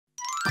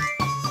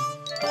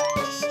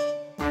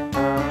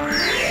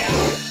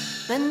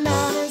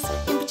Bananas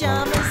in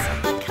pyjamas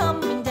are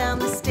coming down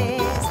the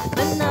stairs.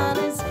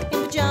 Bananas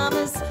in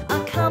pyjamas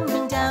are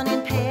coming down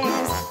in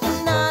pairs.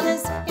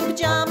 Bananas in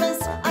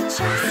pyjamas are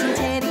chasing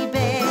teddy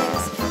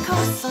bears.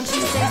 'Cause on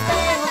Tuesdays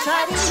they'll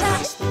try to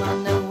catch them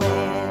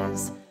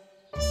unawares.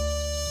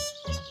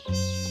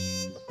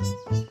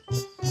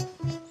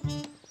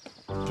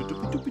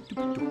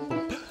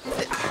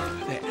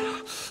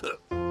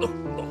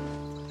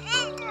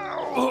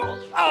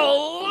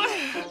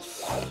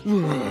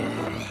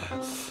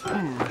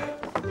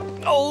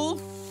 Oh,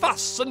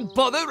 fuss and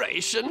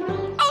botheration.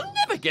 I'll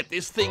never get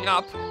this thing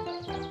up.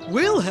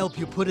 We'll help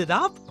you put it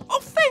up. Oh,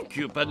 thank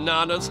you,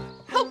 Bananas.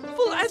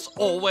 Helpful as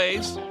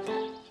always.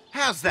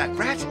 How's that,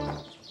 Rat?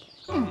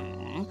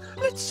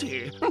 Let's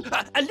see.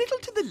 A little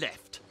to the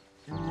left.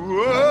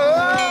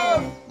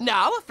 Whoa!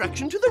 Now a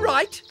fraction to the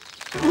right.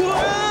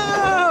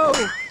 Whoa!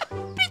 A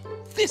bit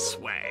this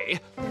way.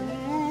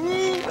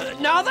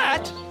 Now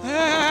that.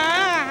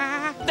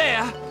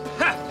 There.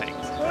 Perfect.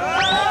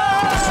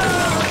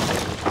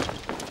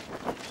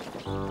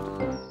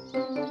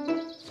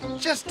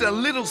 Just a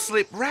little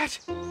slip, Rat.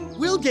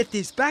 We'll get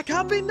this back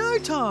up in no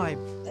time.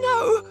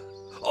 No,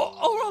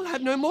 or I'll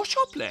have no more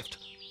shop left.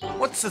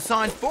 What's the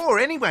sign for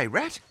anyway,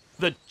 Rat?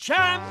 The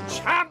Jam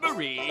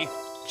Jamboree.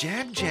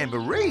 Jam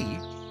Jamboree?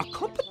 A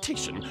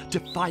competition to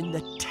find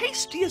the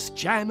tastiest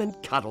jam in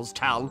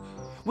Cuddlestown,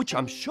 which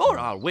I'm sure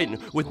I'll win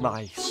with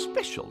my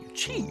special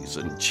cheese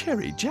and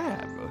cherry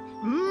jam.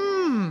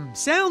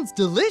 Sounds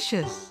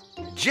delicious.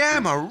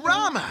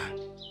 Jam-a-rama!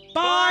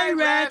 Bye,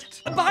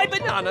 Rat. Bye,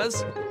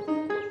 Bananas.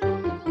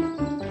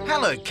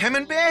 Hello,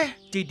 Camembert.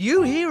 Did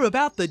you hear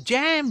about the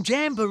Jam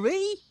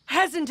Jamboree?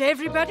 Hasn't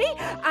everybody?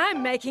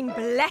 I'm making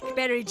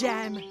blackberry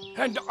jam.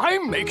 And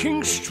I'm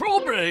making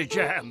strawberry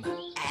jam.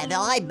 And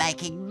I'm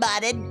making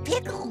mud and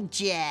pickle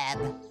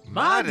jam.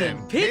 Mud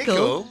and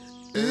pickle?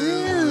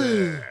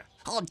 Ooh.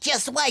 Oh,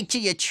 just wait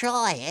till you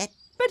try it.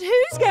 But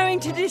who's going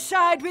to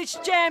decide which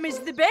jam is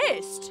the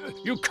best?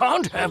 You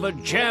can't have a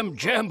jam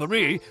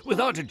jamboree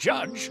without a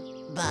judge.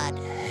 But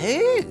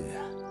who?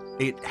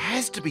 It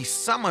has to be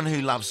someone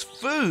who loves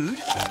food.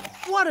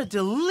 What a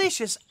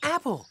delicious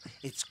apple.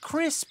 It's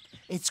crisp,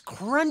 it's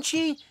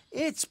crunchy,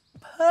 it's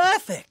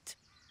perfect.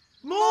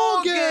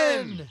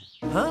 Morgan!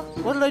 Huh?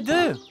 What did I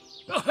do?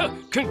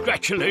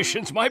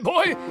 Congratulations, my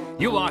boy.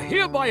 You are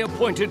hereby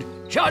appointed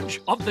judge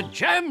of the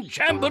Jam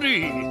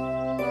Jamboree.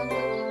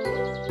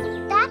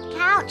 That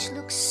couch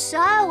looks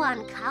so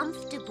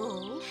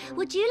uncomfortable.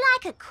 Would you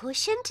like a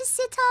cushion to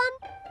sit on?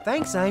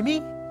 Thanks,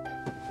 Amy.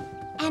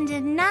 And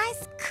a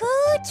nice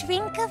cool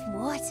drink of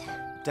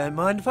water. Don't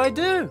mind if I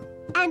do.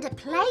 And a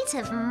plate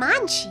of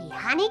munchy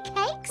honey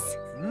cakes?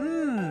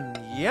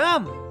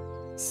 Yum.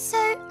 So,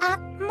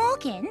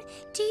 Morgan,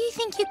 do you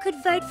think you could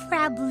vote for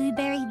our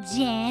blueberry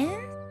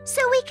jam?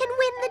 So we can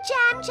win the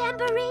Jam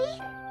Jamboree?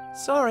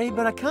 Sorry,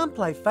 but I can't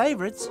play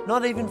favourites,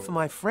 not even for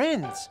my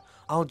friends.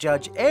 I'll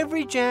judge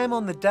every jam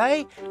on the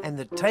day and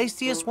the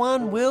tastiest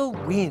one will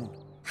win.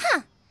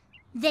 Huh.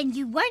 Then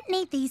you won't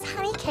need these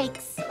honey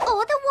cakes,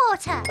 or the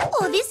water,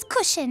 or this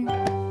cushion.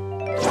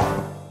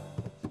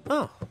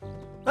 Oh,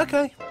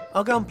 OK.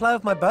 I'll go and play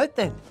with my boat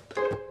then.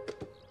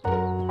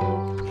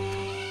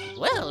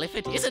 Well, if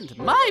it isn't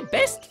my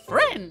best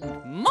friend,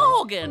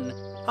 Morgan.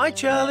 Hi,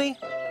 Charlie.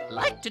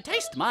 Like to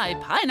taste my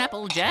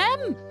pineapple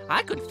jam?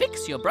 I could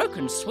fix your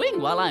broken swing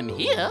while I'm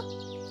here.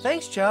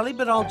 Thanks, Charlie,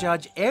 but I'll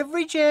judge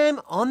every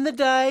jam on the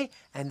day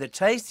and the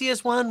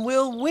tastiest one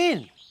will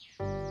win.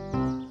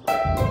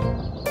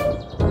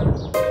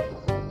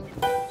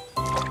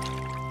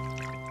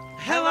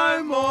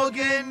 Hello,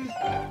 Morgan.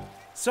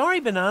 Sorry,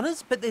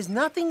 Bananas, but there's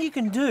nothing you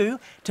can do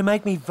to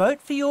make me vote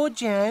for your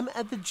jam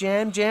at the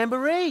Jam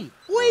Jamboree.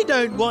 We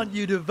don't want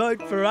you to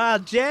vote for our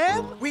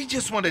jam. We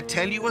just want to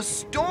tell you a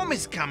storm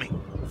is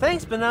coming.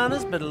 Thanks,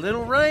 Bananas, but a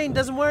little rain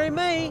doesn't worry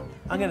me.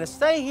 I'm going to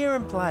stay here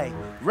and play.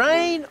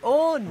 Rain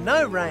or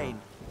no rain.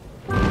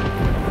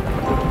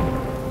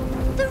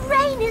 The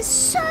rain is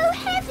so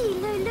heavy,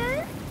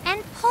 Lulu.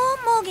 And poor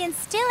Morgan's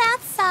still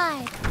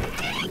outside.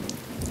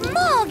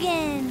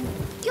 Morgan!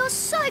 You're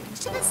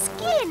soaked to the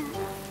skin.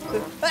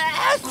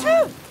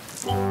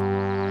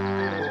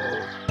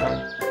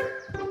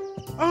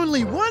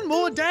 Only one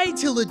more day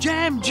till the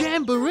Jam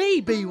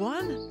Jamboree,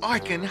 B1. I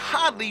can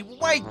hardly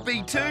wait,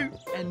 B2.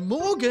 And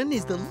Morgan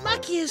is the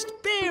luckiest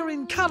bear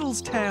in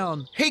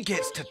Cuddlestown. He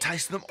gets to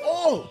taste them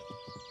all.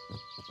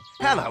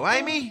 Hello,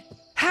 Amy.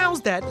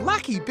 How's that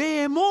lucky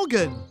bear,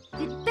 Morgan?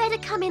 You'd better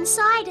come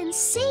inside and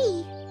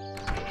see.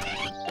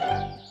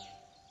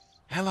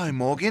 Hello,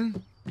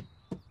 Morgan.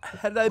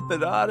 Hello,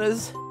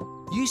 Bananas.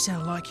 You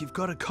sound like you've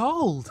got a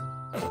cold.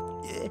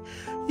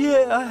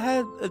 Yeah, I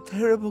had a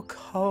terrible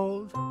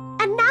cold.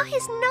 And now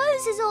his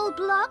nose is all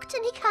blocked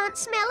and he can't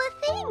smell a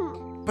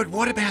thing. But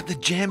what about the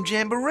Jam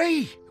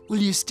Jamboree? Will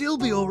you still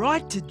be all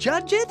right to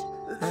judge it?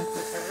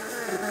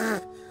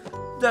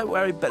 Don't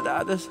worry,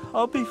 Bananas.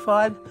 I'll be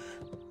fine.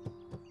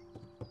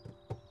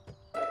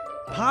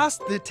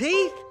 Past the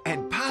teeth.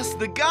 And past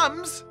the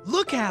gums.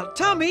 Look out,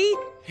 tummy.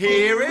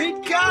 Here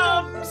it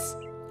comes.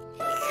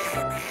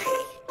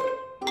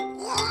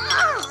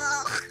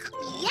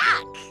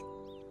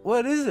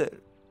 What is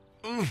it?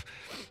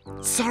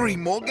 Sorry,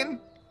 Morgan.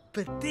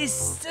 But this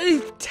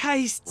soup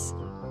tastes...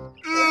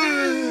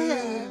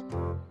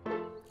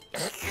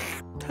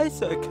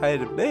 Tastes okay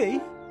to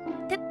me.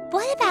 But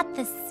what about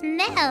the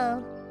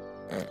smell?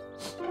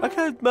 I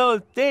can't smell a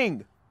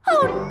thing.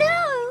 Oh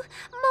no!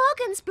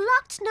 Morgan's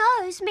blocked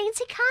nose means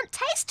he can't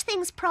taste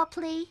things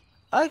properly.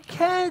 I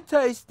can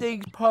taste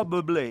things,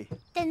 probably.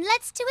 Then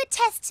let's do a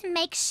test to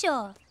make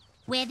sure.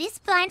 Wear this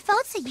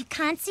blindfold so you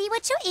can't see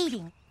what you're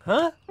eating.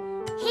 Huh?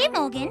 Here,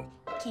 Morgan.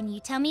 Can you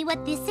tell me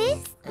what this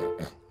is?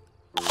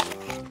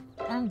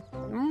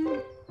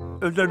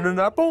 Is it an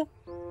apple?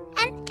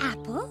 An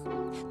apple?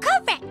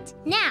 Correct!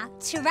 Now,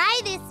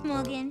 try this,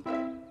 Morgan.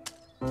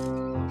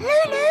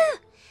 Lulu!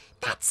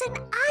 That's an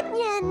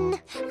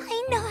onion!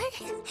 I know.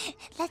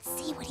 Let's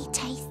see what he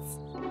tastes.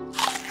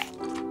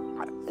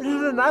 Is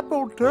it an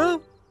apple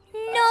too?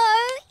 No,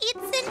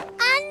 it's an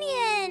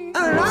onion!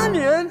 An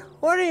onion?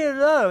 What do you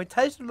know? It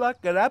tasted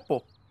like an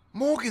apple.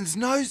 Morgan's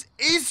nose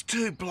is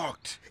too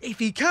blocked. If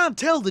he can't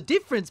tell the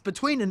difference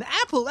between an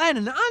apple and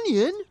an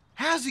onion...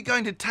 How's he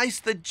going to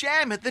taste the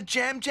jam at the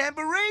Jam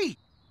Jamboree?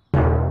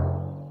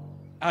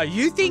 Are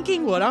you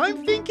thinking what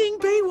I'm thinking,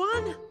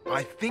 B1?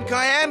 I think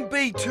I am,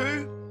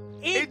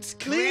 B2. It's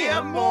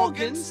clear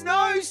Morgan's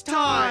nose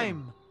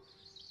time!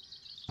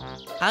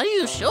 Are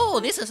you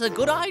sure this is a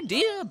good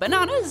idea,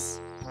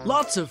 Bananas?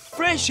 Lots of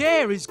fresh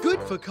air is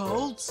good for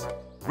colds.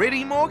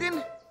 Ready,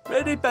 Morgan?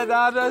 Ready,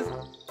 Bananas?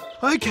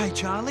 OK,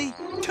 Charlie,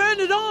 turn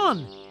it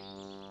on.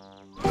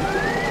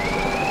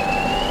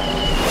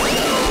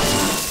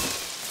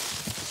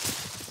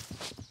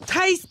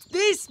 Taste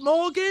this,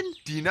 Morgan.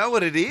 Do you know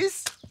what it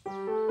is?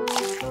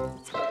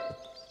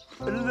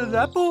 Is it an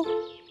apple?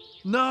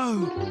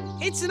 No,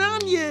 it's an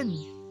onion.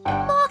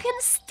 Morgan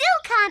still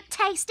can't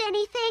taste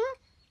anything.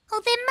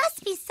 Oh, there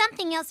must be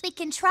something else we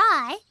can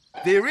try.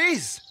 There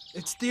is.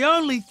 It's the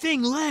only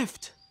thing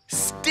left.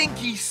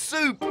 Stinky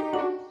soup.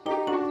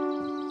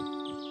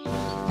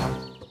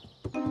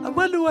 I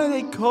wonder why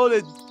they call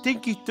it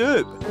stinky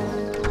soup.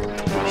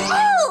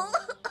 Oh!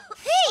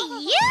 Hey,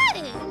 you!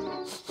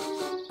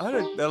 I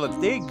don't smell a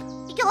thing.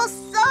 You're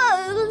so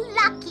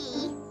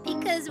lucky.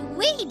 Because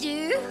we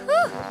do.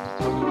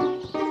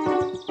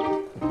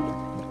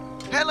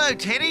 Hello,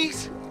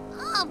 Teddies.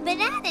 Oh,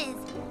 Bananas.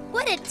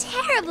 What a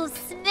terrible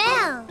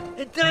smell.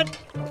 It's that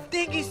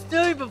stinky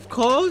soup, of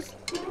course.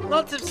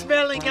 Lots of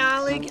smelly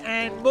garlic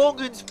and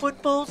Morgan's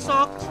football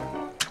socks.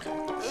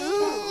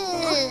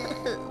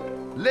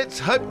 Let's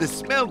hope the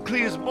smell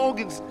clears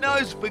Morgan's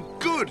nose for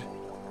good.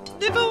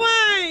 Sniff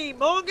away,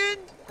 Morgan.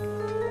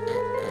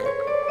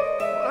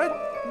 I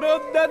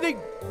smell nothing.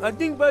 I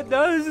think my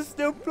nose is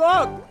still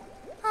blocked.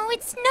 Oh,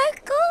 it's no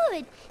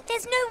good.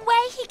 There's no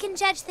way he can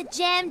judge the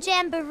Jam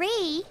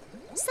Jamboree.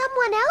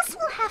 Someone else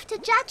will have to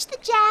judge the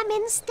jam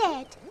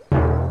instead.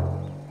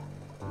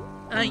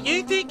 Are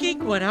you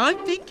thinking what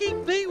I'm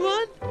thinking,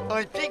 B1?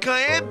 I think I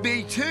am,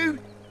 B2.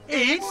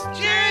 It's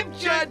jam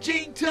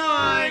judging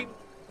time!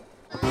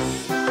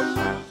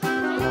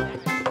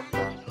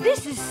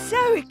 This is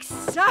so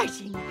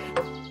exciting.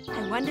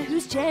 I wonder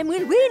whose jam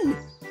will win.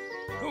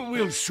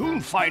 We'll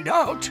soon find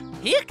out.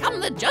 Here come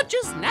the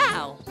judges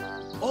now.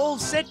 All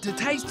set to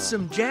taste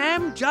some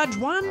jam, Judge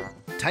 1?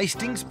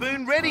 Tasting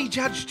spoon ready,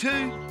 Judge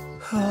 2.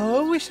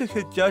 Oh, I wish I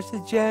could judge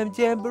the Jam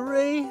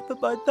Jamboree, but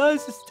my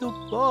nose is still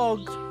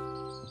clogged.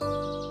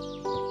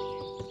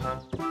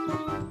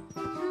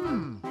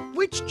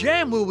 Which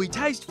jam will we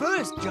taste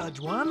first, Judge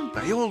 1?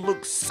 They all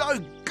look so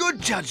good,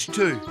 Judge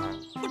 2.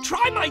 Well,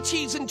 try my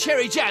cheese and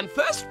cherry jam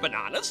first,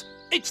 Bananas.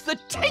 It's the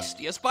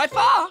tastiest by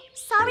far.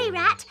 Sorry,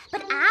 Rat,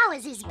 but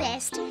ours is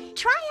best.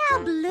 Try our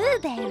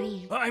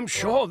blueberry. I'm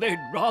sure they'd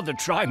rather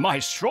try my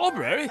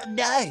strawberry.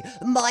 No,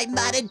 my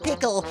mud and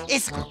pickle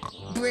is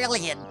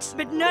brilliant.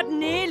 But not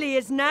nearly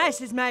as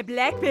nice as my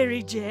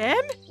blackberry jam.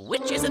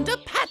 Which isn't a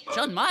patch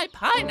on my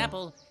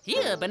pineapple.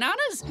 Here,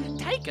 Bananas,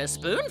 take a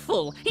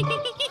spoonful. No,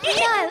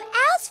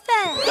 ours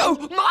first. No,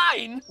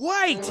 mine!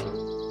 Wait!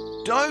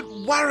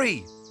 Don't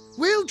worry.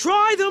 We'll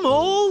try them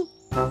all!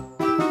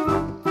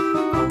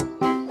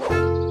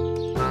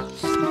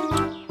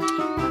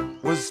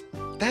 Was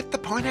that the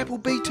pineapple,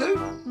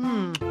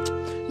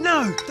 B2?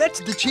 No, that's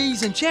the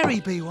cheese and cherry,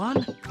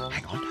 B1.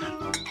 Hang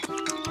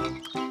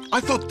on.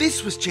 I thought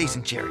this was cheese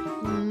and cherry.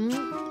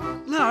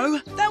 No,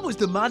 that was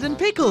the mud and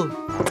pickle.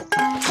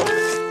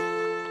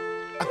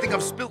 I think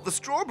I've spilt the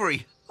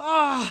strawberry.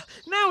 Ah,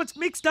 now it's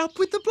mixed up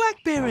with the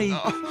blackberry.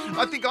 Oh,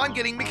 I think I'm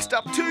getting mixed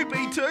up too,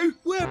 B2.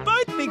 We're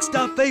both mixed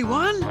up,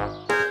 B1.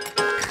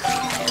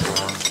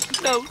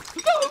 No.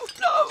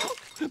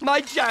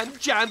 My jam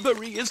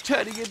jamboree is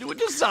turning into a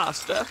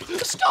disaster.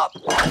 Stop!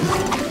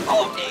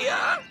 Oh, dear!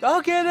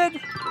 I'll get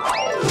it.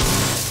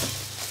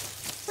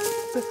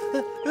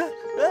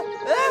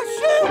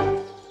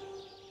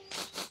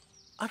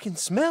 I can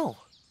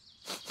smell.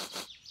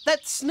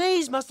 That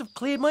sneeze must have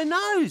cleared my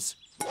nose.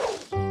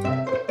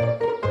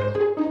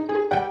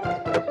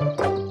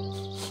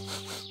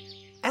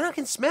 And I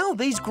can smell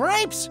these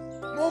grapes.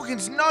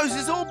 Morgan's nose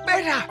is all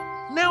better.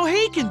 Now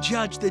he can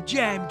judge the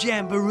Jam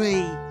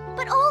Jamboree.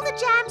 But all the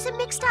jams are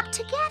mixed up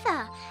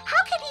together.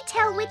 How can he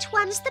tell which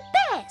one's the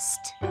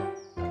best?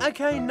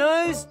 OK,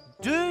 Nose,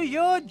 do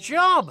your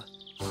job.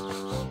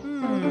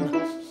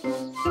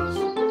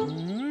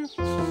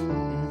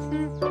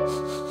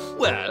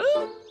 Well,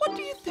 what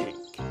do you think?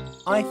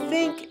 I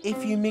think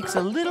if you mix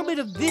a little bit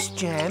of this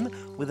jam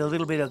with a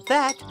little bit of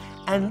that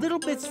and little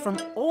bits from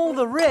all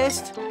the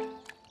rest...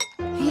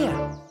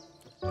 Here,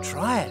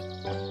 try it.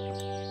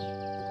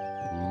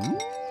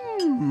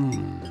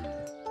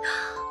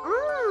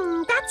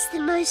 That's the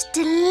most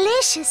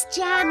delicious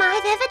jam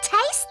I've ever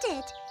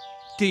tasted.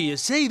 Do you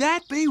see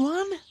that,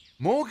 B1?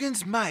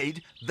 Morgan's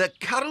made the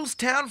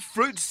Cuddlestown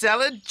Fruit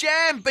Salad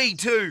Jam,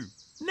 B2.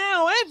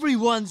 Now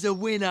everyone's a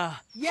winner.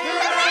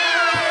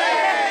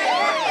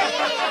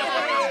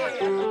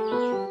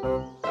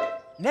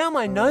 Now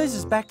my nose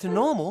is back to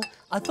normal,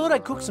 I thought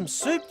I'd cook some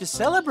soup to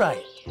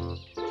celebrate.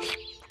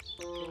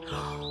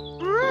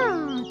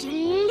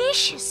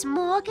 Delicious,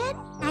 Morgan.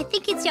 I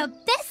think it's your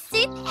best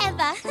soup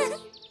ever.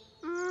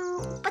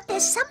 But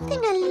there's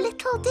something a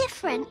little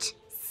different.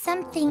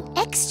 Something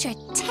extra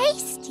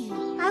tasty.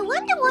 I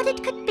wonder what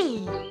it could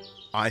be.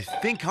 I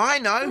think I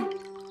know.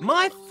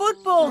 My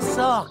football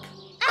sock!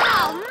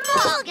 Oh,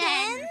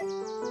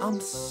 Morgan! I'm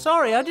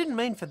sorry, I didn't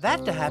mean for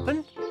that to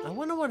happen. I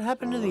wonder what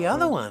happened to the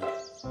other one.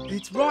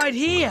 It's right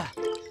here.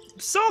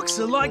 Socks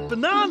are like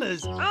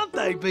bananas, aren't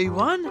they,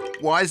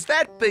 B1? Why's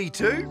that,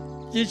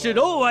 B2? You should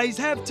always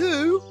have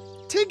two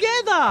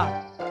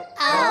together.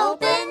 Oh,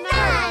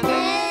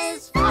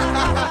 bananas!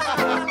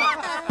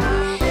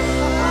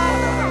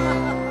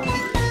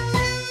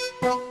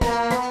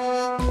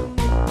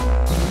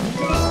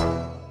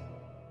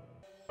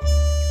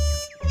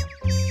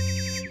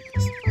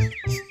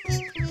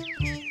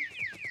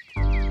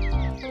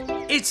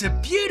 It's a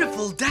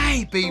beautiful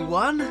day,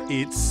 B1.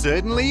 It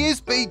certainly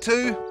is,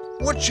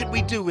 B2. What should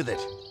we do with it?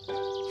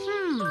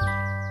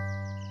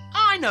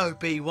 I know,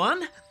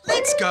 B1.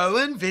 Let's go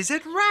and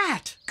visit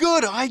Rat.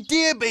 Good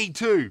idea,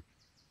 B2.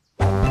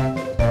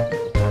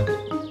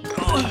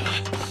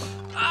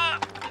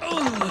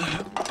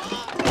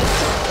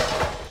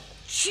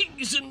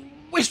 Cheese and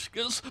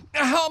whiskers!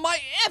 How am I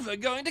ever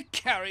going to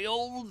carry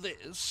all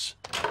this?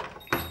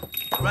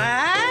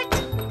 Rat?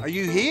 Are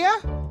you here?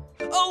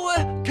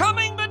 Oh,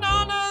 coming,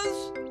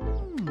 bananas!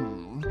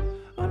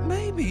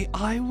 Maybe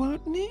I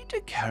won't need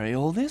to carry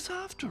all this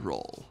after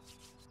all.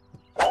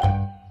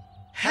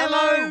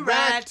 Hello,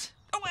 Rat.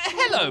 Oh,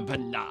 hello,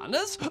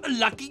 bananas.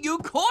 Lucky you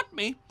caught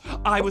me.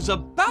 I was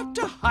about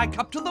to hike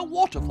up to the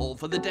waterfall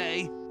for the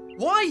day.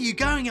 Why are you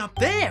going up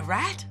there,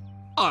 Rat?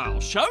 I'll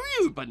show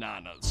you,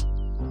 bananas.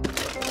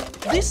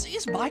 This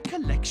is my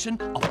collection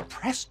of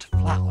pressed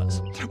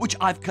flowers, which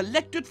I've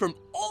collected from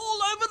all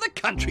over the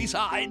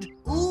countryside.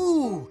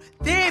 Ooh,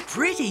 they're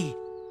pretty.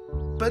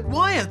 But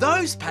why are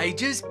those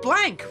pages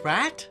blank,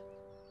 Rat?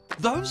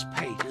 Those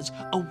pages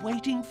are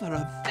waiting for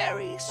a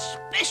very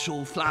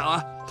special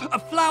flower. A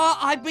flower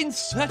I've been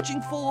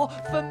searching for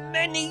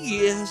many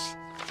years.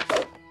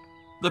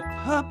 The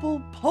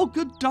purple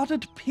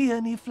polka-dotted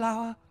peony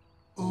flower.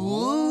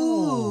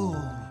 Ooh.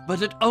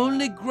 But it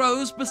only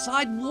grows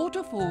beside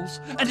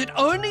waterfalls, and it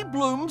only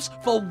blooms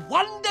for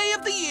one day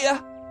of the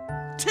year.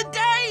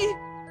 Today!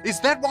 Is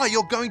that why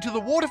you're going to the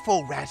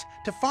waterfall, Rat,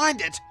 to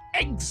find it?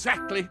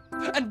 Exactly.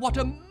 And what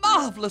a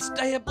marvellous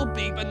day it will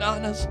be,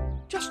 bananas.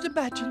 Just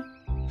imagine,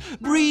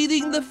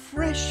 breathing the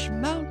fresh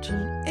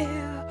mountain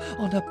air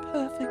on a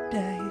perfect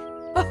day.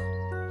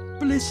 Oh,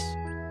 bliss.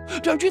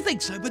 Don't you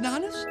think so,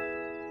 bananas?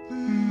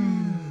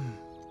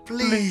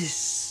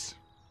 Bliss.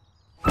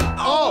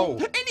 Oh!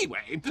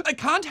 Anyway, I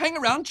can't hang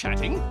around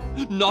chatting.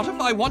 Not if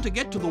I want to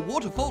get to the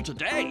waterfall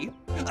today.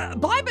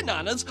 Bye,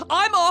 bananas.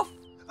 I'm off.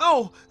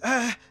 Oh,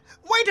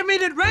 wait a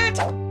minute, Rat.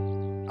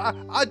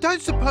 I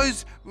don't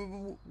suppose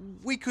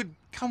we could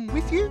come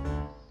with you?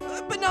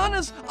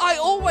 Bananas, I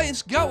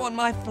always go on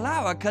my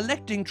flower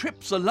collecting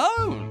trips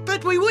alone.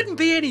 But we wouldn't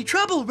be any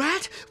trouble,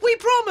 Rat. We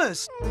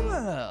promise.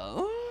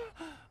 Well,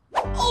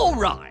 all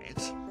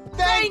right.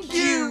 Thank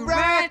you,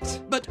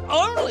 Rat. But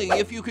only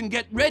if you can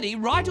get ready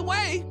right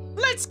away.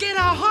 Let's get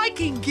our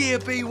hiking gear,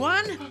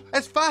 B1.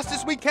 As fast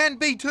as we can,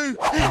 B2.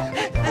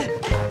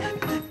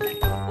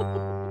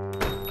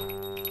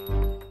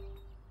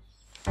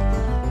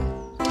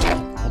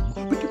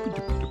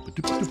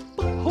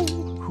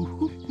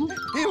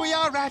 Here we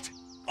are, Rat.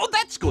 Oh,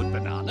 that's good,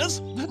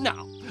 bananas.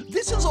 Now,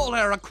 this is all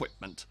our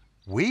equipment.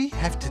 We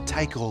have to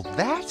take all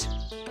that?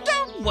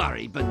 Don't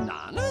worry,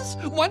 bananas.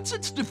 Once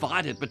it's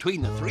divided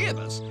between the three of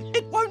us,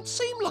 it won't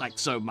seem like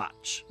so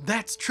much.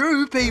 That's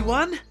true,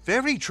 B1.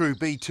 Very true,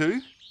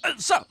 B2.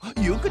 So,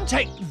 you can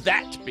take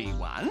that,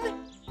 B1,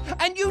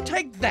 and you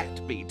take that,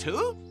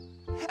 B2,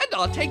 and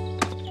I'll take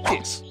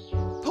this.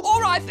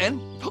 All right,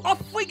 then.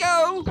 Off we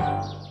go.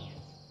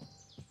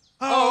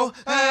 Oh,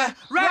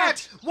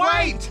 Rat,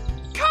 wait!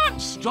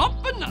 Can't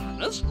stop,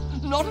 bananas.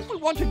 Not if we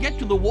want to get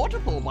to the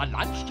waterfall by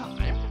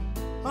lunchtime.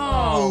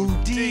 Oh,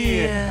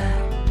 dear.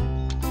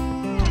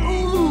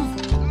 Ooh.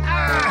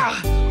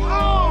 Ah.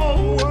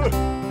 Oh!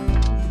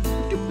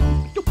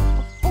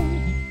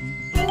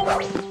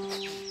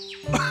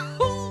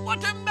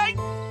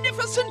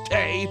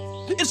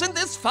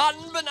 fun,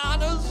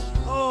 Bananas?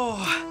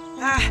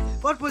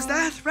 What was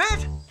that,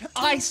 Rat?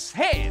 I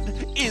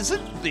said,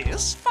 isn't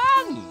this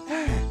fun?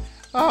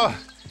 Oh,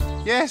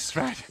 yes,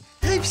 Rat.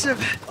 Heaps of...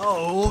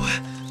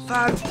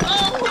 fun.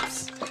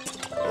 Oops.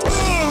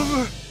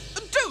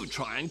 Do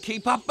try and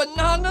keep up,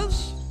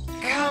 Bananas.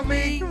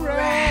 Coming,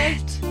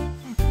 Rat.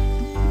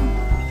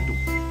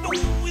 Oh,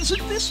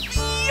 isn't this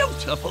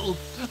beautiful?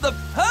 The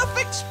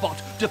perfect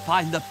spot to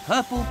find the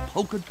purple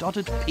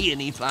polka-dotted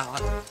peony flower.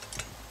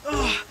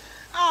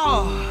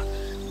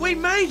 We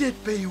made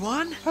it,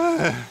 B1.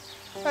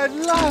 At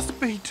last,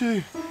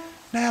 B2.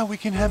 Now we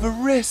can have a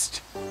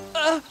rest.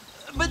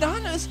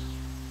 Bananas,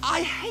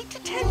 I hate to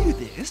tell you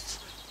this.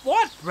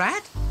 What,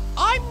 Rat?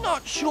 I'm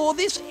not sure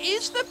this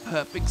is the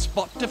perfect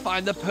spot to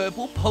find the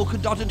purple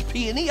polka-dotted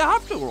peony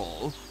after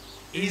all.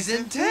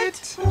 Isn't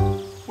it?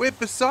 We're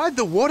beside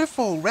the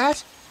waterfall,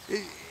 Rat.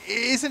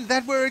 Isn't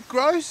that where it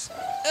grows?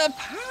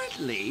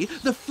 Apparently,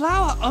 the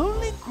flower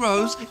only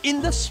grows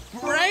in the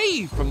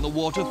spray from the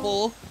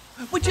waterfall,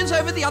 which is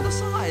over the other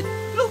side.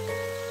 Look.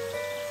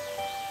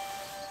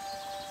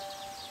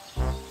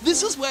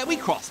 This is where we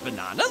cross,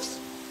 Bananas.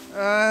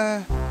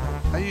 Are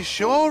you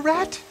sure,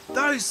 Rat?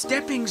 Those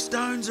stepping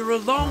stones are a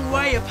long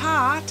way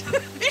apart.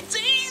 It's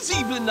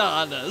easy,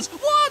 Bananas.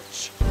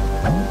 Watch.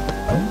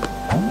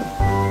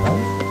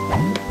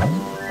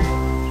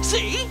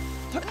 See?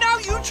 Now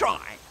you try.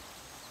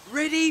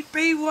 Ready,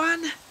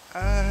 B1?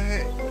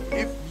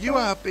 If you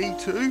are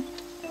B2...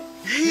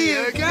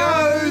 Here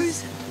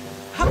goes!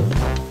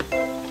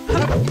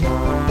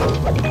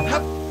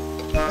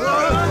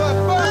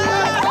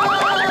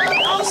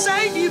 I'll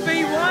save you,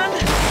 B1!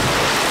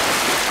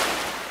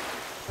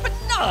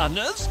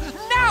 Bananas,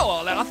 now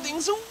all our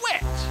things are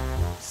wet.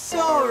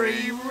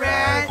 Sorry,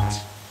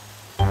 Rat.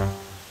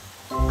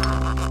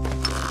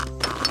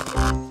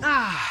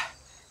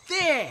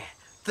 There!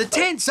 The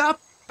tent's up.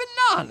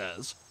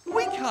 Bananas,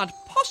 we can't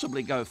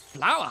possibly go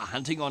flower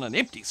hunting on an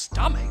empty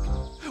stomach.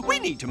 We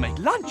need to make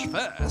lunch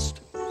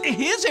first.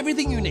 Here's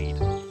everything you need.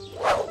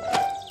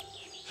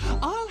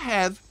 I'll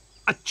have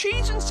a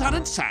cheese and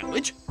salad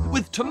sandwich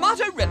with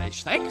tomato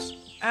relish, thanks.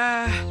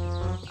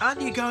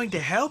 Aren't you going to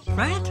help,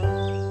 Rat?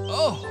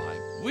 Oh,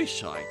 I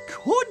wish I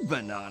could,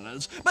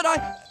 Bananas, but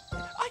I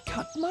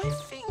cut my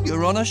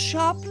finger on a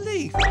sharp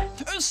leaf.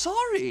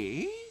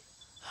 Sorry.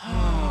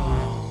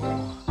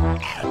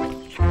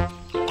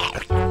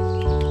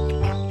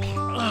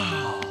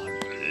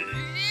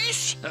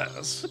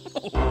 Delicious.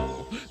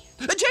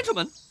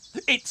 Gentlemen,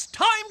 it's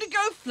time to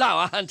go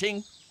flower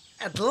hunting.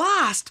 At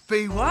last,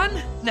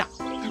 B1. Now,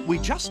 we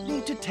just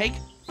need to take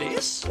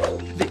this,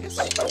 this,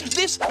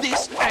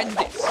 and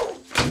this.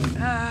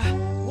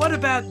 What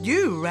about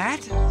you,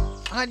 Rat?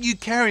 Aren't you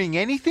carrying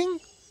anything?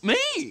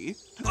 Me?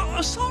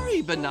 Oh,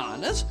 sorry,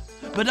 Bananas,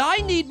 but I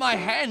need my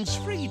hands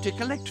free to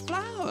collect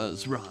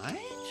flowers, right?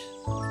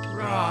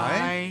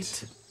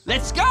 Right.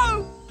 Let's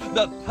go!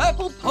 The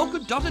purple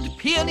polka-dotted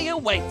peony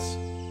awaits.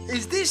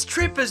 Is this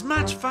trip as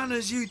much fun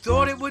as you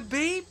thought it would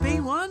be,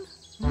 B1?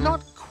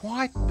 Not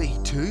quite,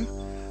 B2.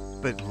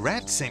 But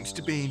Rat seems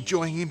to be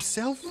enjoying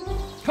himself.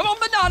 Come on,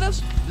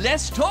 Bananas.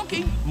 Less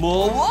talking,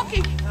 more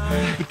walking.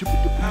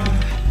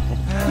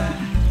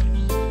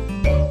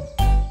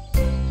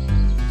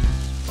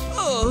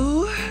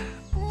 Oh,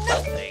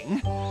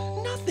 nothing.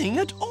 Nothing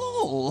at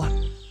all.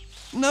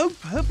 No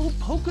purple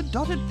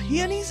polka-dotted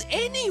peonies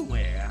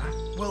anywhere.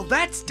 Well,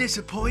 that's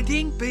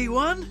disappointing,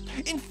 B1.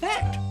 In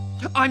fact,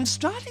 I'm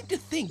starting to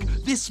think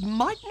this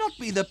might not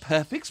be the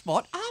perfect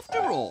spot after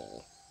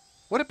all.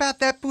 What about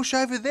that bush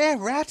over there,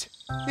 Rat?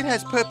 It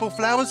has purple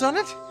flowers on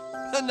it.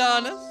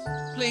 Bananas,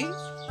 please.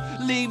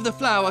 Leave the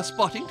flower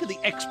spotting to the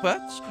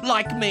experts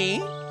like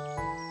me.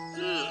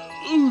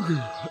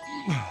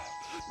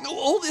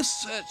 All this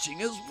searching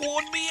has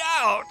worn me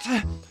out.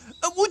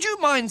 Would you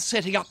mind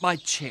setting up my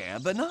chair,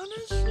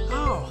 Bananas?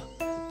 Oh,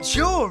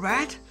 sure,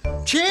 Rat.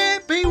 Chair,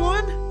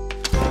 B1?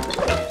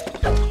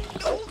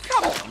 Oh,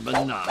 come on,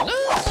 Bananas.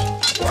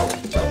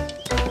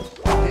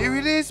 Here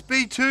it is,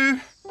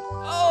 B2.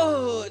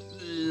 Oh, at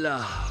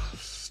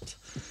last.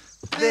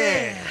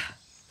 There.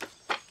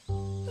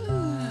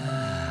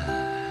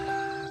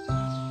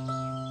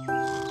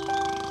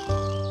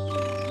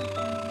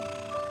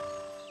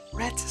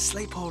 Rat's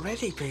asleep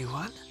already,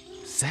 B1.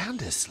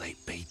 Sound asleep,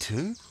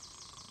 B2.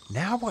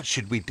 Now what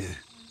should we do?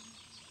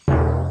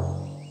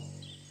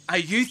 Are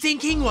you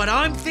thinking what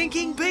I'm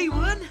thinking,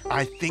 B1?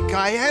 I think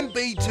I am,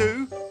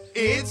 B2.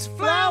 It's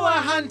flower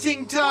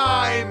hunting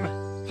time!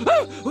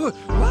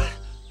 What?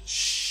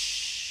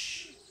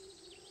 Shh.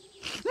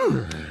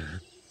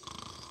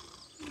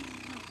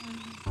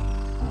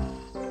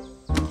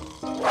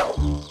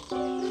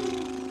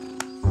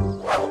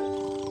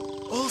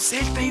 All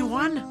set,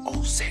 B1?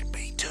 All set,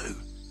 B2.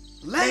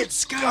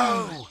 Let's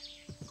go!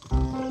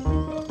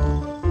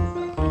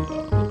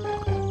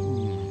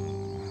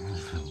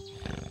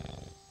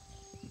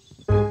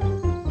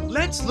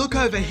 Let's look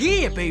over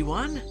here,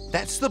 B1.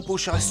 That's the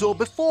bush I saw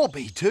before,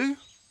 B2.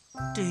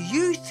 Do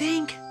you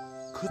think...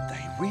 Could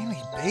they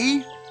really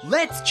be?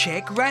 Let's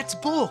check Rat's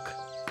book.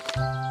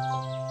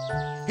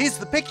 Here's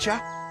the picture.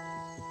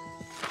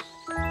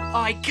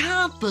 I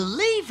can't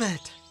believe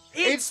it.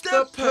 It's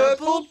the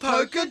purple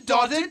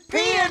polka-dotted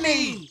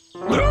peony.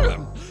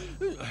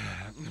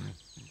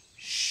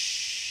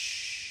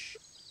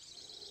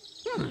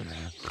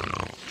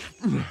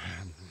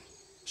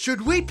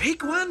 Should we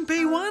pick one,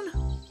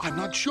 B1? I'm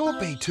not sure,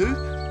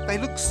 B2. They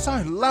look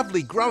so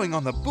lovely growing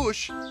on the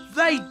bush.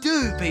 They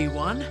do,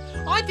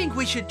 B1. I think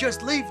we should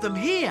just leave them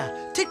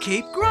here to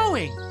keep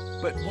growing.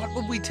 But what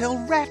would we tell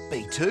Rat,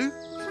 B2?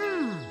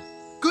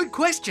 Good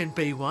question,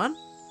 B1.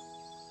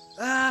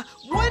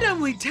 Why don't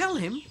we tell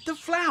him the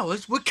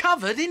flowers were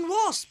covered in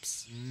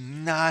wasps?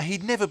 Nah,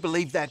 he'd never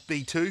believe that,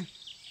 B2.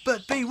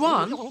 But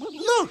B1,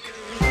 look!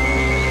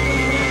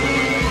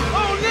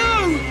 Oh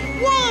no!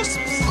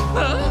 Wasps!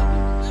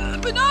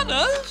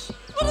 Bananas?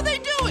 What are they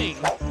doing?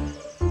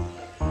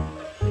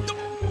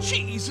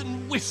 Cheese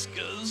and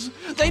whiskers.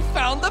 They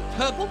found the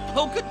purple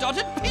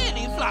polka-dotted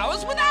peony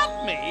flowers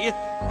without me.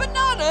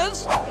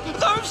 Bananas!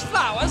 Those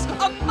flowers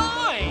are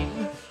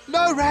mine!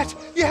 No, Rat,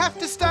 you have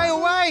to stay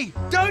away.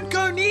 Don't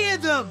go near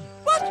them!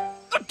 What?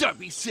 Oh, don't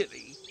be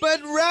silly.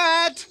 But,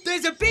 Rat!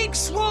 There's a big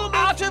swarm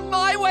Out of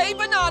my way,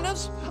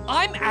 Bananas!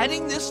 I'm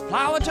adding this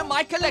flower to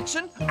my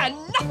collection and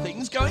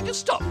nothing's going to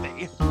stop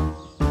me.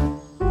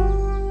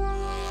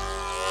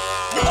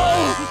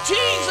 Oh,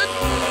 cheese and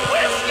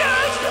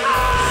whiskers!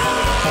 Ah!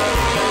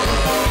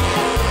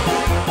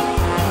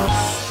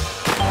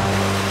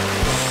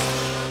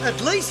 At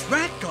least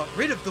Rat got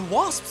rid of the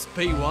wasps,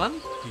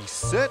 B1. He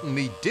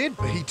certainly did,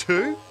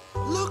 B2.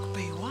 Look,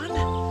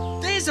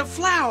 B1. There's a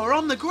flower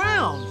on the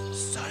ground.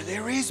 So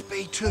there is,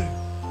 B2.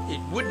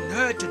 It wouldn't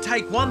hurt to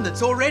take one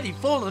that's already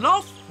fallen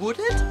off, would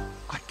it?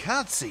 I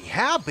can't see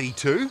how,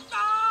 B2.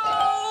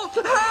 Oh,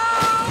 help!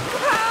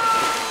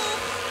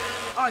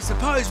 Help! I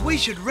suppose we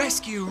should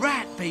rescue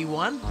Rat,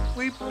 B1.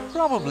 We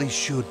probably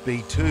should,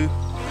 B2.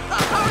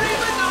 Hurry,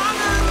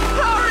 Bananas!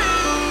 Hurry!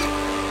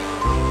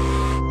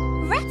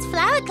 Rat's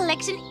flower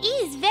collection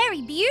is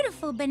very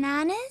beautiful,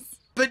 Bananas.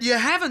 But you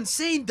haven't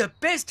seen the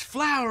best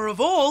flower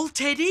of all,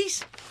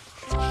 Teddies.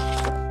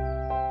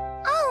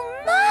 Oh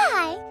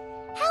my!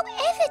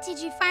 However did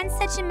you find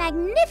such a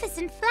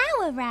magnificent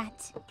flower,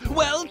 Rat?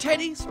 Well,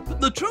 Teddies,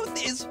 the truth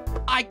is,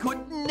 I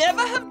could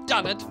never have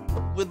done it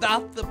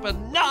without the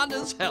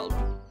Bananas' help.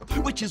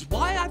 Which is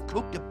why I've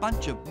cooked a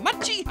bunch of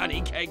munchy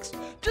honey cakes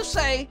to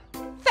say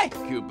thank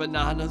you,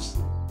 Bananas.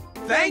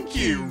 Thank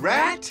you,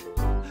 Rat.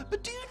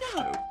 But do you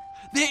know,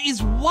 there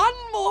is one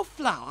more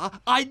flower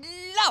I'd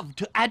love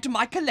to add to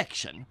my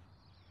collection.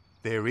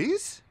 There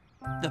is?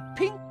 The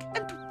pink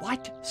and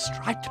white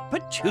striped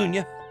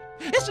petunia.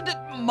 Isn't it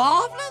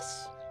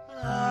marvellous?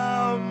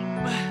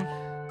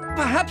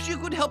 Perhaps you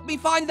could help me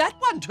find that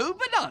one too,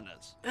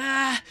 Bananas.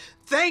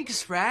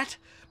 Thanks, Rat.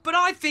 But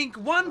I think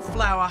one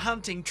flower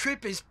hunting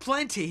trip is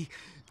plenty.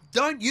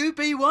 Don't you,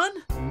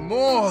 B1?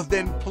 More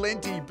than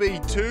plenty,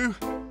 B2.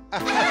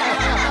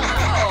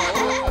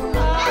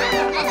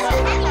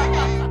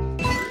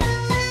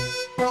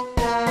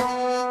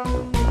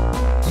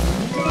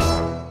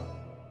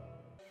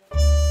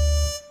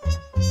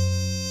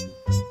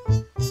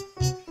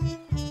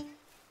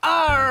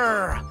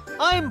 Arr!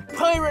 I'm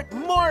Pirate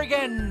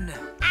Morgan.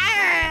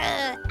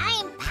 Arr!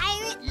 I'm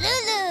Pirate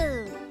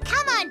Lulu.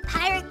 Come on,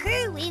 pirate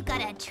crew, we've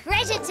got a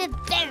treasure to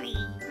bury.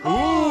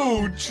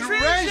 Ooh,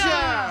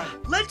 treasure!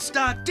 Let's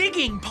start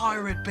digging,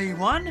 Pirate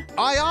B1.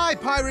 Aye, aye,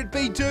 Pirate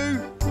B2.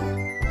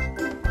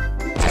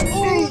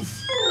 Oof!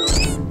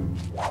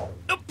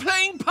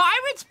 Playing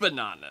pirates,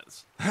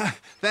 Bananas.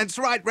 That's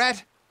right,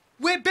 Rat.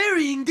 We're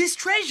burying this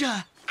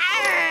treasure.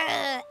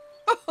 Arr!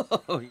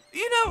 Oh,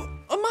 you know,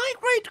 my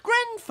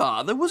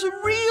great-grandfather was a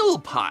real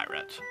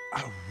pirate.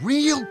 A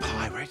real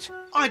pirate?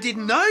 I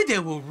didn't know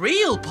there were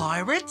real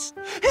pirates.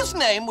 His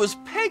name was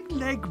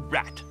Peg-Leg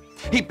Rat.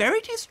 He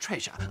buried his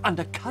treasure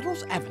under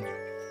Cuddles Avenue.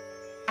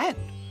 And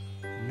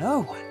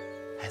no one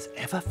has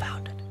ever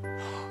found it.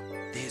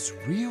 There's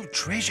real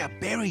treasure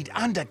buried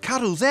under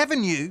Cuddles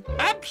Avenue.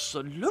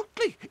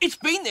 Absolutely. It's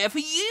been there for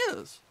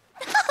years.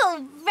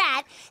 Oh,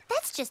 Rat,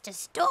 that's just a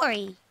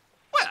story.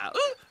 Well,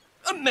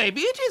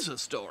 maybe it is a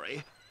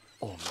story.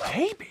 Or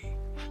maybe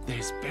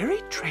there's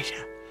buried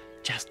treasure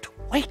just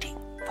waiting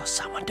for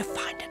someone to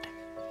find it.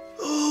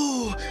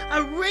 Ooh,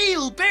 a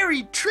real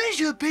buried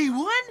treasure,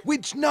 B1.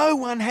 Which no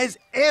one has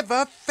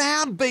ever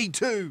found,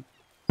 B2.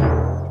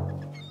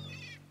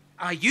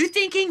 Are you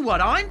thinking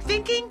what I'm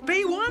thinking,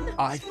 B1?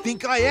 I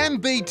think I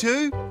am,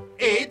 B2.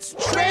 It's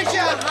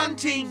treasure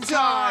hunting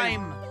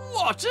time!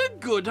 What a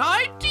good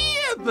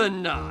idea,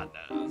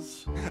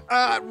 Bananas.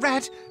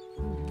 Rat,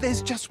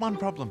 there's just one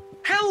problem.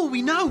 How will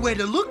we know where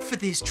to look for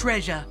this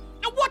treasure?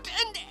 What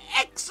an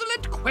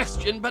excellent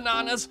question,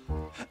 Bananas.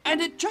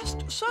 And it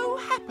just so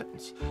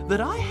happens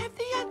that I have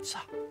the answer.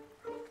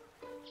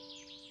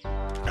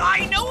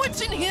 I know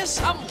it's in here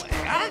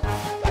somewhere.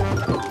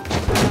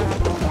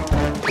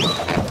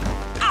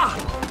 Ah,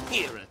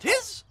 here it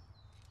is.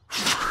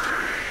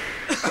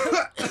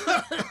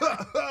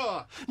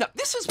 Now,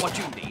 this is what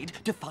you need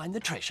to find the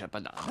treasure,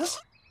 Bananas.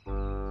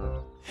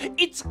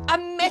 It's a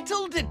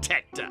metal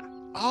detector.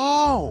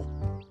 Oh!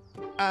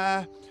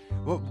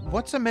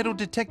 What's a metal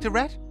detector,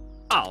 Rat?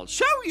 I'll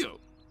show you.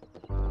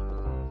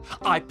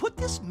 I put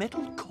this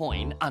metal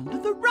coin under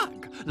the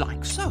rug,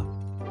 like so.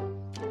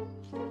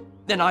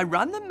 Then I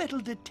run the metal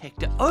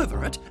detector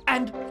over it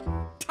and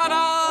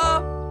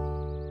ta-da!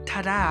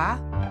 Ta-da!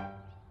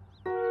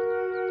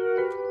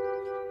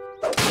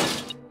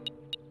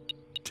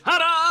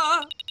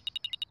 Ta-da!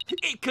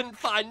 It can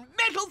find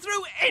metal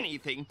through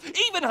anything,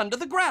 even under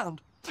the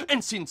ground.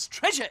 And since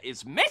treasure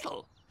is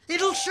metal...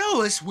 It'll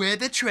show us where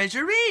the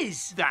treasure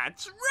is.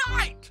 That's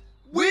right!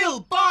 We'll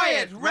buy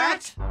it,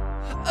 Rat!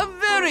 A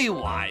very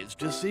wise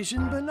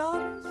decision,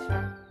 Bananas.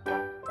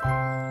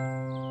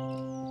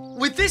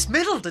 With this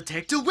metal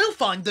detector, we'll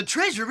find the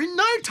treasure in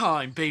no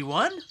time,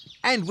 B1.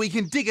 And we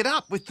can dig it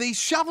up with these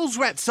shovels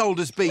Rat sold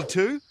us,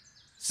 B2.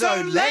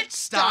 So let's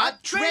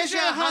start treasure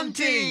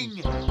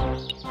hunting!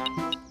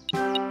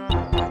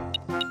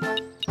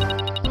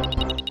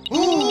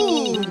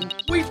 Ooh!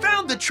 We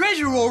found the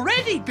treasure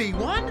already,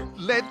 B1.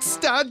 Let's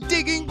start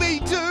digging,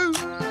 B2.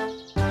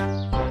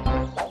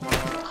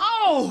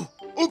 Oh!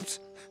 Oops.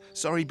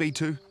 Sorry,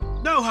 B2.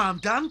 No harm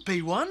done,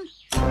 B1.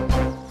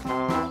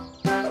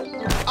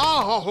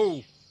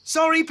 Oh!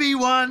 Sorry,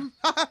 B1.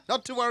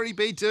 Not to worry,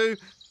 B2.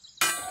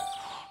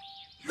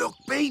 Look,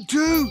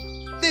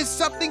 B2. There's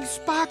something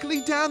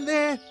sparkly down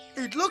there.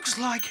 It looks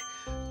like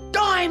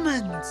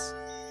diamonds.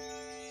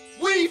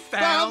 We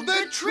found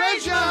the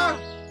treasure!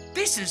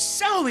 This is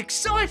so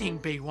exciting,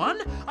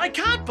 B1. I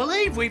can't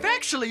believe we've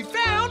actually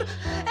found a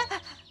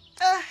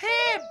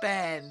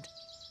hairband.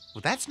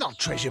 Well, that's not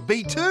treasure,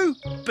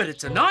 B2. But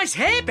it's a nice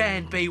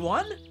hairband,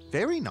 B1.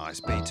 Very nice,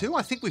 B2.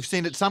 I think we've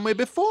seen it somewhere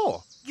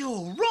before.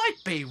 You're right,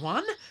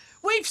 B1.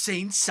 We've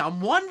seen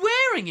someone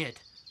wearing it.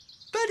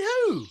 But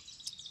who?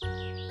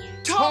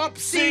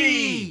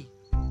 Topsy!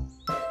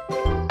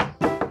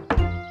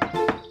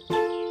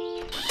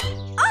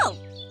 Oh,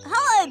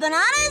 hello,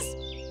 Bananas.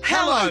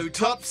 Hello,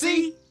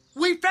 Topsy.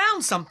 We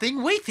found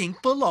something we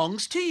think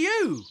belongs to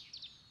you.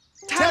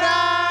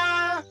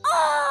 Ta-da!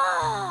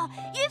 Oh,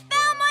 you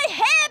found my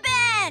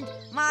hairband!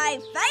 My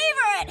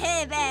favourite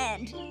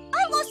hairband!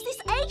 I lost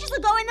this ages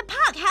ago in the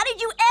park. How did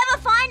you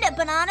ever find it,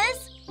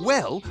 Bananas?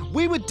 Well,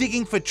 we were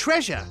digging for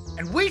treasure.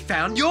 And we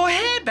found your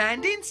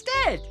hairband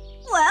instead.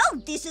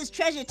 Well, this is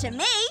treasure to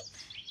me.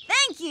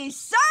 Thank you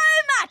so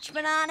much,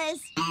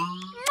 Bananas.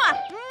 Mwah,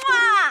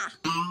 mwah.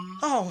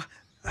 Oh,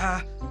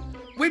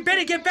 we'd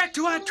better get back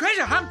to our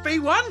treasure hunt,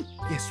 B1.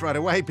 Yes, right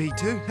away,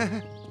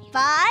 B2.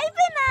 Bye,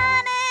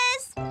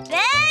 Bananas.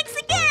 Thanks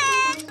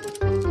again.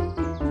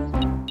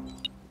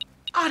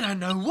 I don't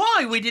know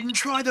why we didn't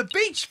try the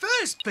beach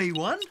first,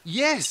 B1.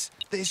 Yes,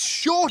 there's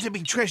sure to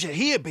be treasure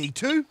here,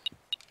 B2.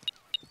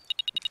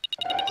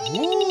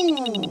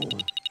 Ooh!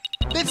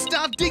 Let's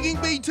start digging,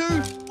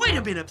 B2. Wait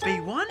a minute,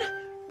 B1.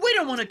 We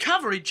don't want to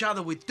cover each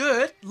other with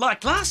dirt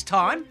like last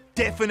time.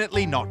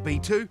 Definitely not,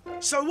 B2.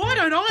 So why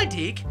don't I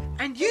dig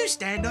and you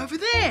stand over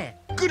there?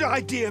 Good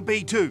idea,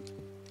 B2.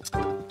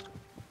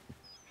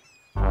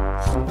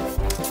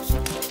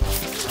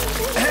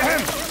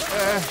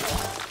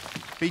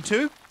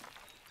 B2?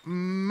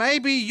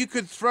 Maybe you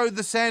could throw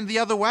the sand the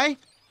other way?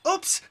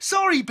 Oops,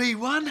 sorry,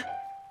 B1.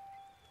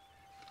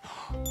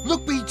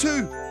 Look,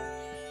 B2.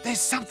 There's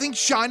something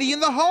shiny in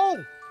the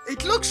hole.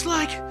 It looks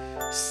like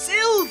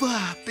silver,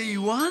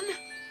 B1.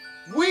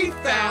 We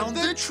found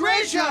the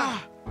treasure.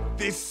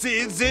 This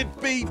is it,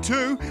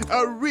 B2.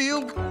 A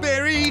real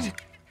buried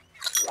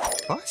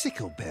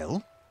bicycle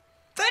bell.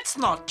 That's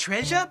not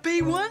treasure,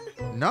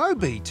 B1. No,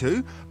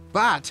 B2,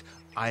 but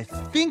I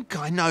think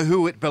I know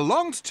who it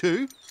belongs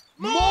to.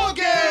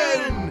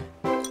 Morgan!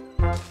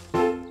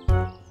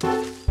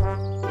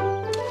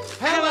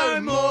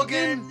 Hello,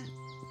 Morgan.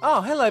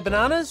 Oh, hello,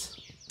 Bananas.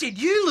 Did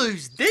you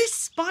lose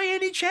this by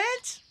any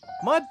chance?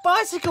 My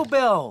bicycle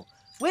bell.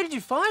 Where did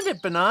you find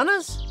it,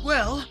 Bananas?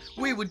 Well,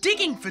 we were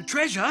digging for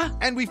treasure.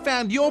 And we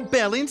found your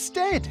bell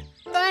instead.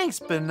 Thanks,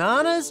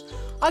 Bananas.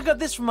 I got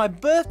this for my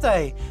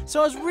birthday, so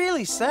I was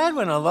really sad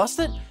when I lost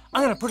it.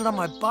 I'm going to put it on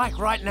my bike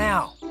right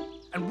now.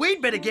 And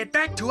we'd better get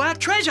back to our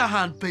treasure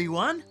hunt,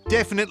 B1.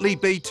 Definitely,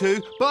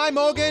 B2. Bye,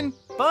 Morgan.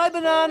 Bye,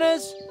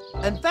 Bananas.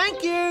 And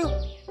thank you.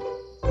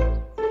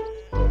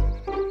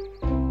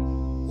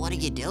 What are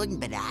you doing,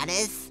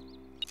 Bananas?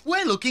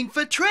 We're looking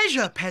for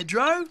treasure,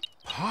 Pedro.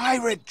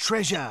 Pirate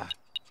treasure.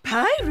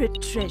 Pirate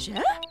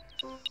treasure?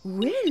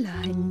 Well,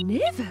 I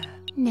never.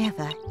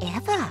 Never,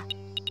 ever.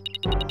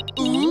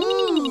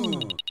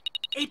 Ooh!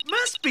 It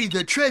must be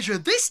the treasure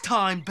this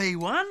time,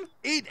 B1.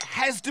 It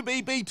has to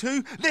be,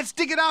 B2. Let's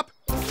dig it up.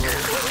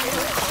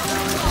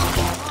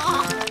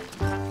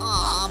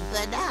 Oh,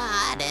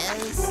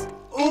 Bananas.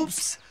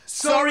 Oops,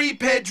 sorry,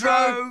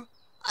 Pedro.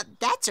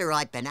 That's all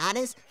right,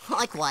 Bananas.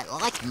 I quite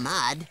like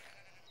mud.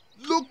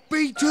 Look,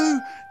 B2.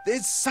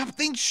 There's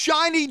something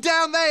shiny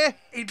down there.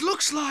 It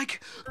looks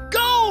like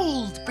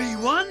gold,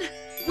 B1.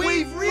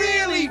 We've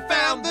really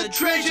found the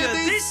treasure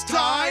this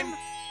time.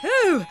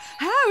 Oh,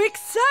 how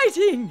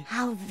exciting!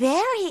 How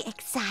very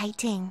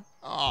exciting.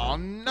 Oh,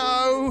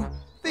 no.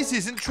 This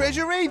isn't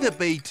treasure either,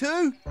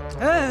 B2.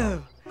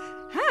 Oh,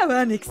 How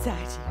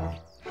unexciting.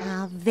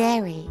 How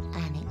very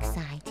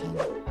unexciting.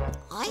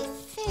 I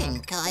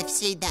think I've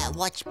seen that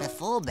watch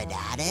before,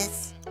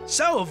 Bananas.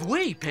 So have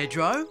we,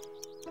 Pedro.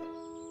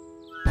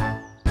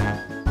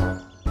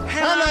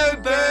 Hello,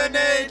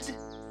 Bernard.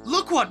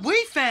 Look what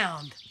we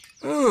found.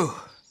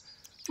 Oh,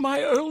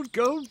 my old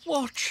gold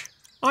watch.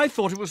 I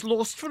thought it was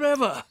lost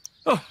forever.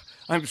 Oh,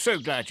 I'm so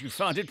glad you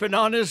found it,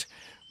 Bananas.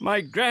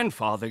 My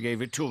grandfather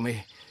gave it to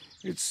me.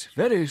 It's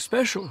very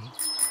special.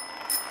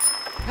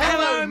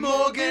 Hello,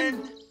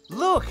 Morgan.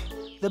 Look,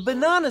 the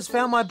Bananas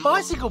found my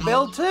bicycle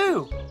bell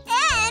too.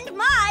 And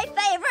my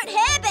favourite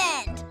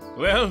hairband.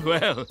 Well,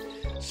 well.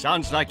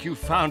 Sounds like you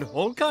found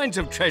all kinds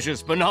of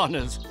treasures,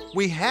 Bananas.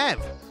 We have.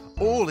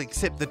 All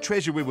except the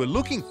treasure we were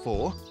looking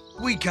for.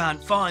 We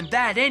can't find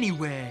that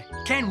anywhere.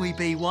 Can we,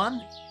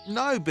 B1?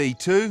 No,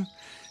 B2.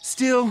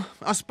 Still,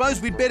 I suppose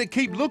we'd better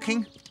keep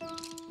looking.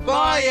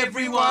 Bye,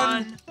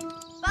 everyone.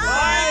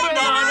 Bye,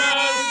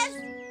 Bananas.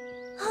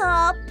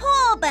 Oh,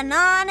 poor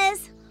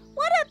Bananas.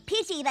 What a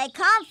pity they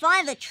can't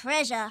find the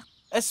treasure.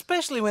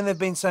 Especially when they've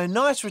been so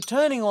nice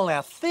returning all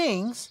our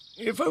things.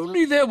 If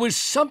only there was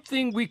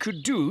something we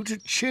could do to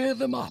cheer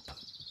them up.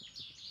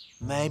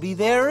 Maybe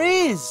there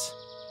is.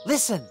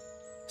 Listen.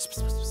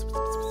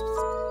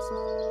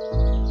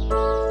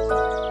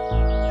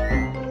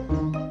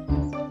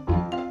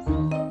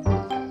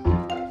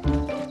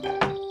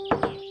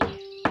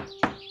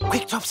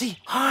 Quick, Topsy,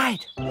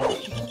 hide.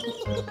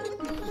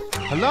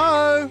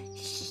 Hello?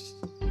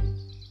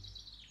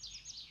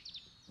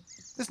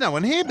 There's no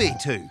one here,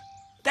 B2.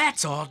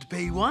 That's odd,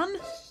 B1.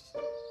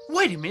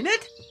 Wait a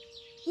minute.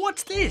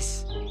 What's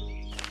this?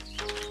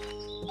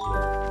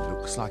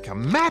 Looks like a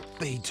map,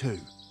 B2.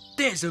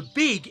 There's a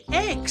big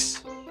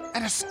X.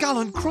 And a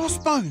skull and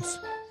crossbones.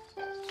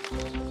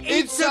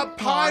 It's a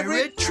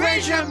pirate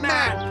treasure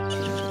map.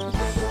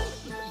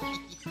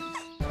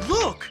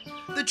 Look,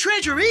 the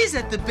treasure is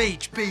at the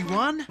beach,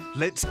 B1.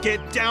 Let's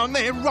get down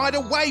there right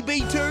away,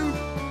 B2.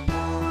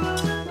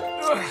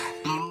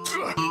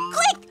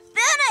 Quick,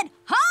 Bernard,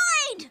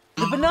 hide!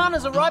 The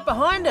Bananas are right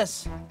behind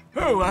us.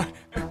 Oh,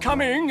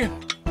 coming.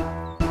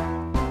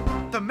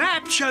 The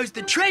map shows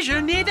the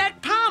treasure near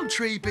that palm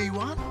tree,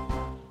 B1.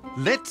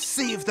 Let's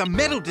see if the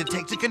metal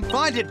detector can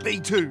find it,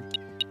 B2.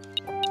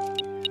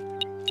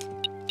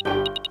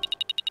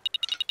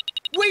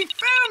 We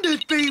found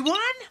it, B1.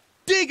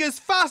 Dig as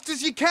fast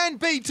as you can,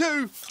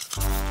 B2.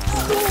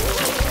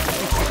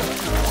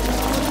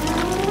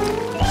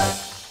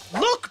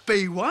 Look,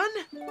 B1.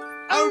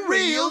 A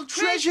real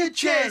treasure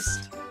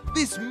chest.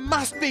 This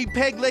must be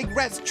Pegleg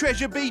Rat's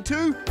treasure,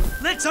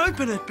 B2. Let's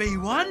open it,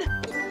 B1.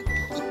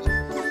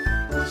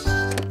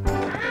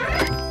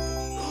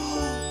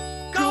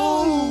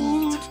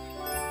 Gold!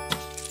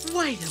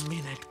 Wait a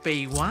minute,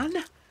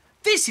 B1.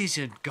 This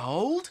isn't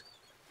gold.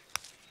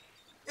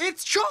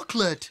 It's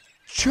chocolate.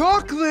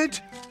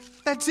 Chocolate?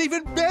 That's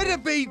even better,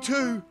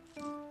 B2.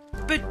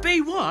 But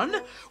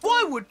B1,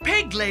 why would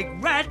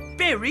Pegleg Rat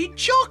bury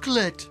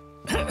chocolate?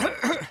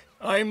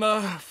 I'm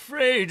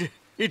afraid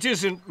it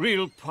isn't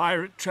real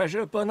pirate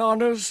treasure,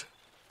 Bananas.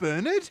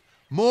 Bernard?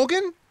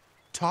 Morgan?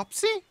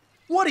 Topsy?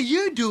 What are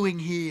you doing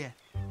here?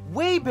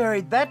 We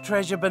buried that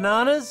treasure,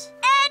 Bananas.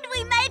 And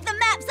we made the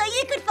map so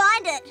you could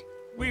find it.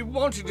 We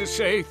wanted to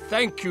say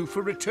thank you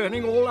for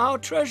returning all our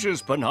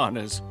treasures,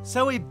 Bananas.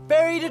 So we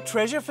buried a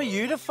treasure for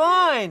you to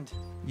find.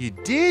 You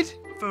did?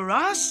 For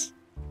us?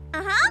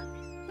 Uh-huh.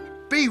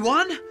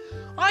 B1,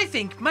 I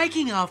think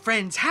making our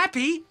friends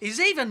happy is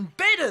even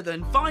better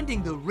than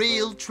finding the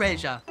real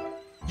treasure.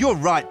 You're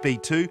right,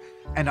 B2.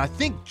 And I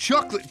think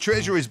chocolate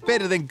treasure is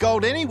better than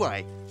gold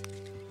anyway.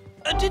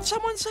 Did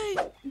someone say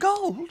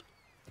gold?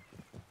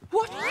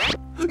 What?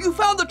 You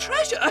found the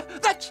treasure?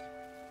 That's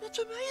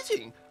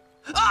amazing.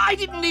 I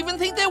didn't even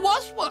think there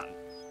was one.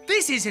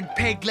 This isn't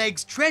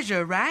Pegleg's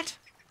treasure, Rat.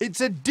 It's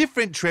a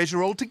different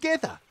treasure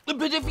altogether.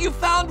 But if you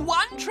found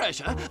one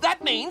treasure,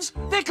 that means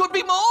there could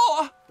be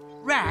more.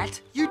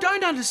 Rat, you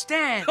don't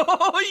understand.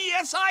 Oh,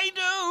 yes, I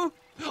do.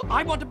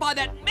 I want to buy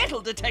that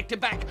metal detector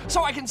back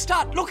so I can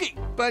start looking.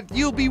 But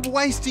you'll be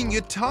wasting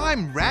your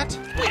time, Rat.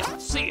 We'll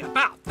see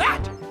about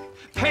that.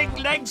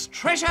 Pegleg's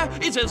treasure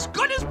is as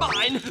good as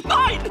mine.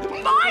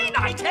 Mine,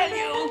 I tell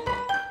you.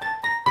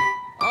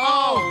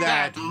 Oh,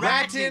 that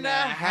rat in a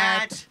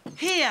hat.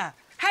 Here,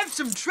 have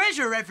some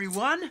treasure,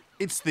 everyone.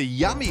 It's the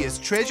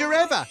yummiest treasure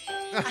ever.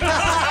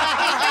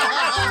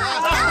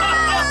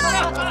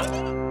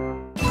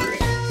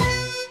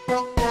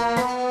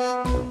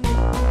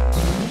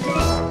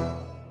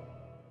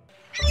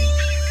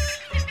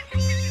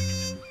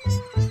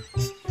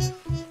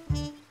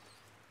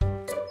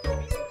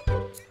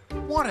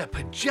 What a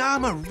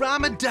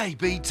pajama-rama day,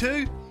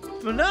 B2.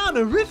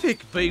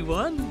 Banana-rific,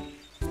 B1.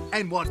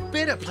 And what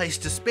better place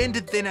to spend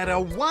it than at a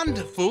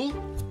wonderful...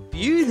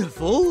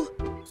 Beautiful...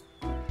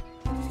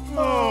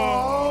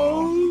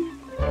 Oh!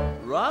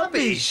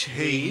 rubbish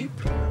heap.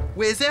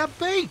 Where's our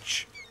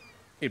beach?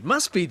 It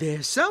must be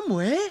there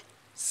somewhere.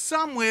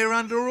 Somewhere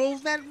under all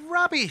that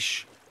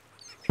rubbish.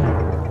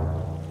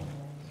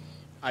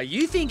 Are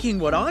you thinking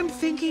what I'm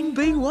thinking,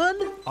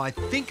 B1? I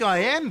think I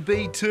am,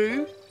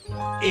 B2.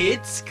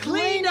 It's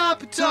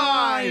clean-up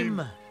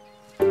time!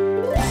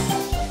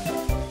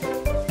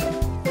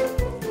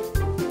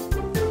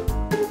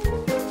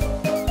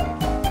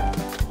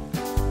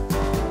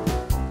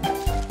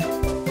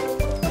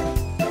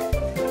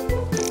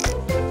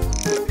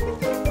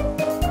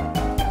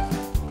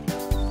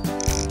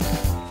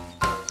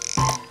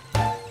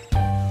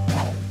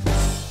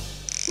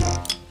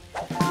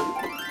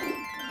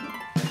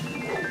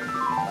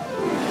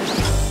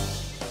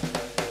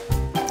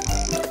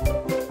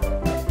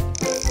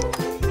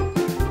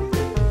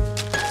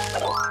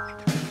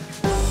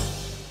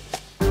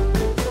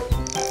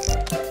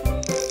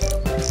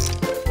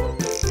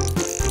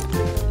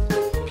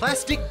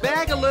 Plastic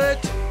bag alert!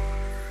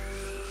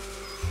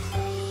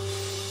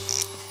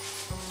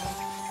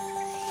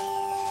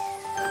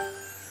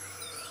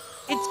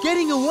 It's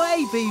getting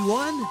away,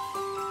 B1.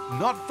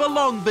 Not for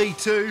long,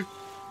 B2.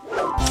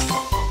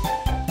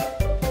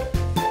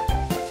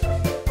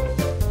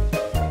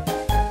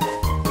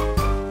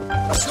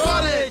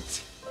 Got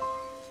it!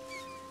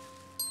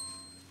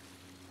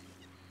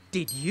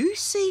 Did you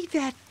see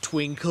that,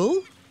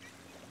 Twinkle?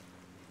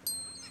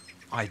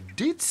 I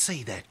did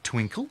see that,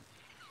 Twinkle.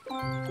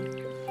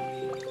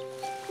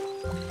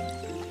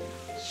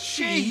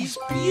 She's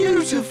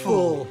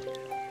beautiful!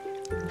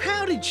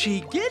 How did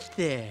she get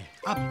there?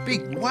 A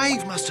big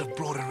wave must have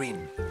brought her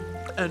in.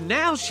 And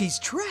now she's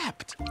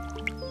trapped.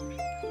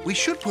 We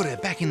should put her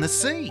back in the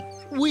sea.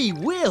 We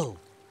will.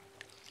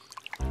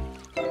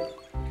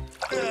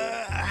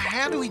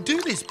 How do we do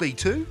this,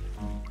 B2?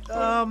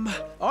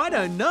 I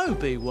don't know,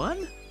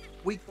 B1.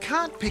 We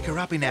can't pick her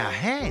up in our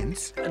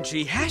hands. And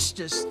she has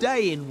to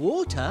stay in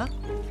water.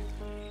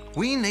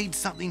 We need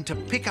something to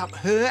pick up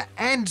her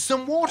and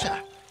some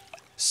water.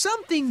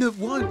 Something that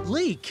won't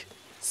leak.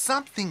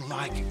 Something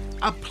like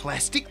a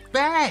plastic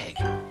bag.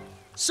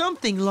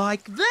 Something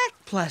like that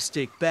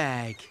plastic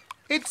bag.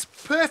 It's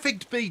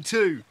perfect,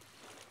 B2.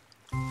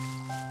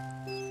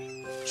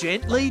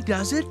 Gently,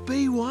 does it,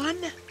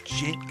 B1?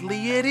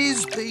 Gently it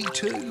is,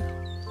 B2.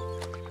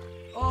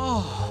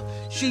 Oh,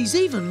 she's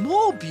even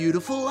more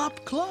beautiful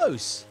up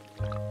close.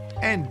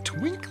 And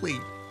twinkly.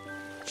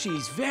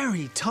 She's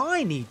very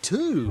tiny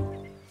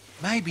too.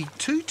 Maybe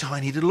too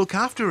tiny to look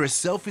after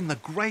herself in the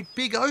great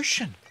big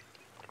ocean.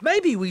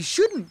 Maybe we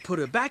shouldn't put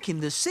her back in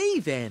the sea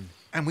then.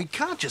 And we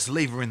can't just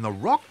leave her in the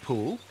rock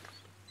pool.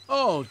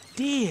 Oh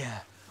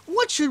dear,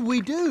 what should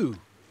we do?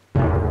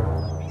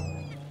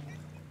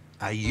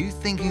 Are you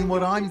thinking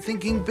what I'm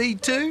thinking,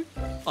 B2?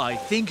 I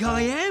think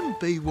I am,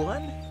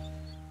 B1.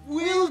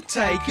 We'll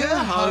take her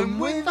home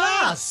with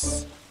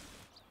us.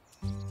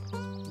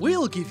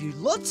 We'll give you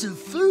lots of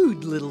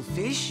food, little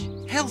fish.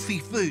 Healthy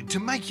food to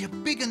make you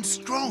big and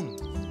strong.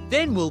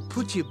 Then we'll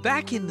put you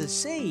back in the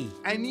sea.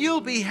 And you'll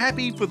be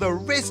happy for the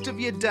rest of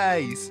your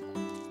days.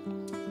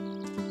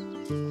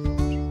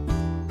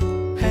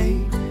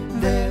 Hey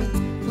there,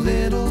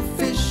 little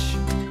fish.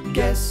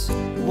 Guess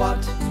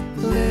what,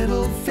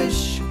 little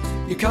fish?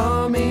 You're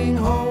coming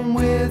home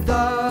with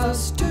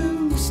us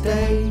to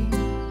stay.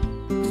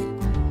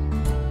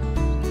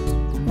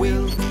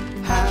 We'll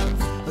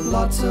have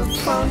lots of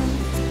fun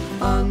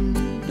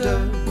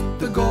under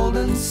the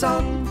golden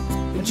sun,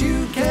 and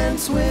you can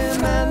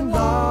swim and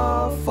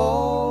laugh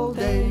all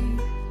day.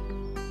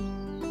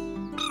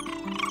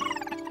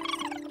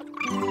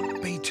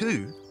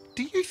 B2,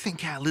 do you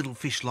think our little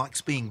fish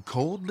likes being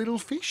called little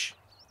fish?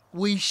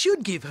 We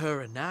should give her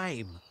a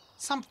name.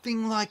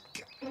 Something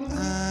like,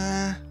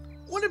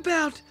 What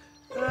about,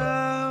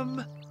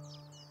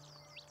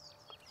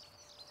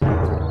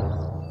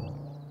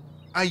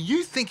 Are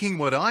you thinking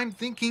what I'm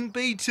thinking,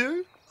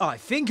 B2? I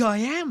think I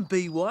am,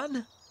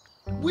 B1.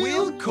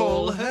 We'll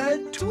call her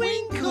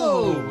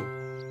Twinkle.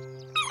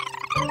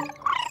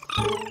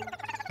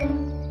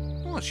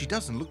 Oh, she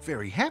doesn't look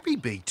very happy,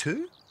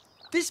 B2.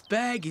 This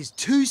bag is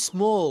too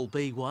small,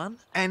 B1.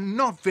 And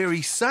not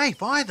very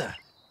safe either.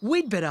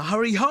 We'd better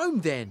hurry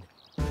home then.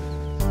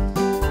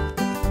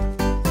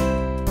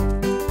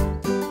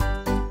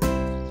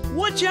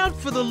 Watch out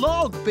for the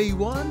log,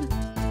 B1.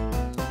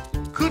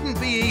 Couldn't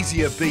be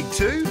easier,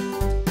 B2.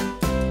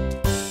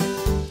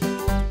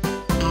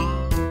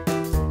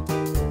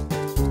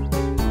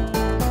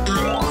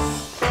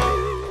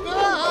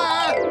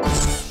 Ah!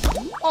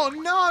 Oh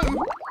no!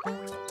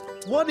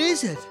 What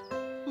is it?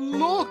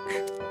 Look!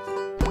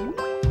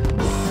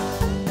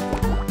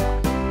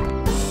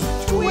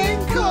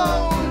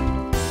 Twinkle!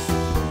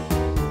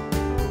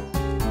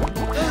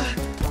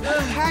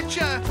 Catch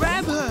her!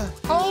 Grab her!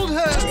 Hold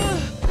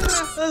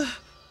her!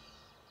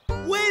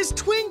 Where's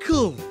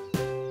Twinkle?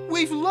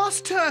 We've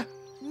lost her!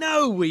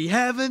 No, we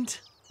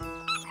haven't.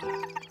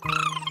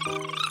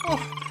 Oh,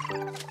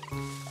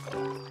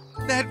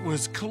 that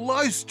was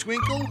close,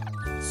 Twinkle.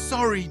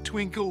 Sorry,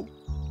 Twinkle.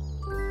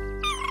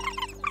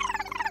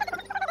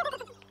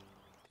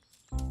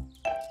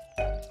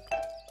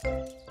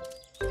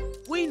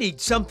 We need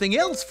something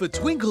else for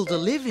Twinkle to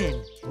live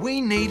in.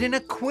 We need an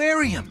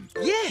aquarium.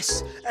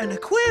 Yes, an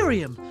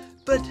aquarium.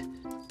 But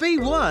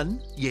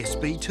B1, Yes,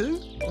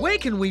 B2? where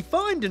can we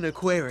find an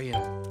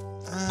aquarium?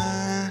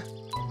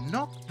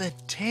 Not the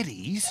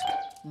Teddies.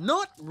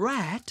 Not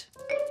Rat.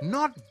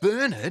 Not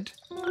Bernard.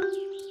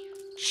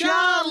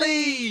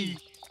 Charlie!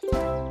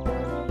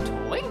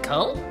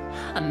 Twinkle?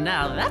 And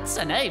now that's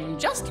a name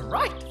just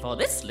right for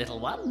this little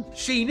one.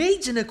 She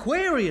needs an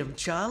aquarium,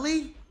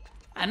 Charlie.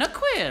 An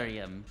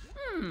aquarium.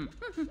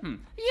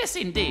 Yes,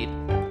 indeed.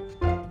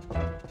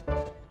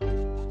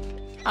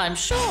 I'm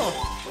sure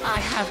I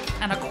have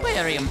an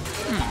aquarium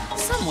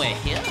somewhere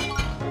here.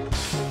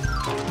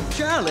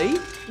 Charlie,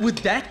 would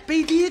that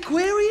be the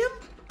aquarium?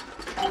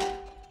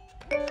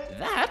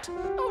 That?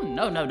 Oh,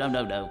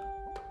 no.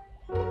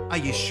 Are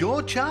you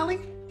sure,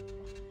 Charlie?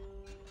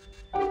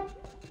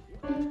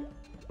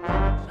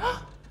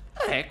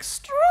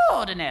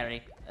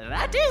 Extraordinary.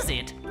 That is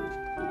it.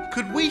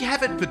 Could we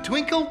have it for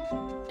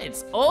Twinkle?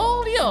 It's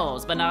all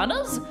yours,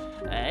 Bananas.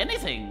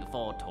 Anything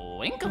for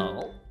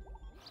Twinkle.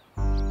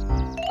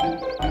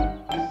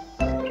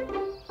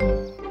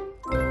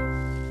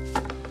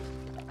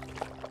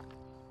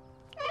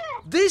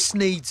 This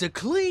needs a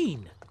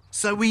clean.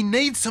 So we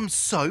need some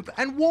soap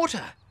and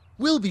water.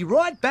 We'll be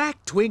right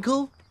back,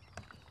 Twinkle.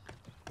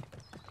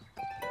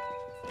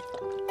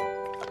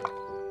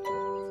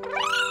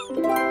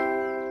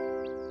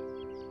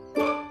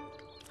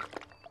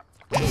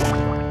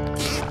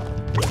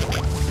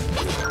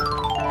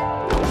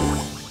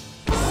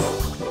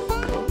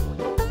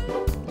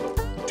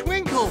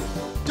 Twinkle!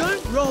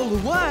 Don't roll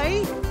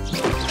away.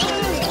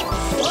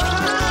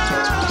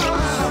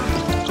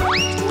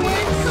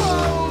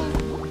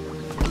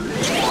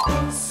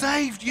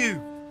 Saved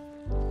you!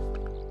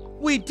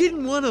 We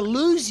didn't want to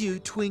lose you,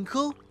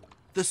 Twinkle.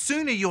 The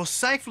sooner you're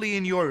safely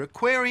in your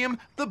aquarium,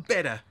 the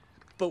better.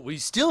 But we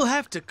still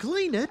have to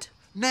clean it.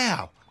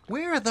 Now,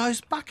 where are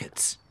those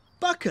buckets?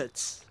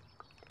 Buckets.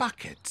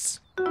 Buckets.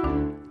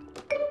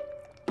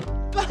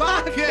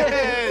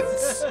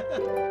 Buckets!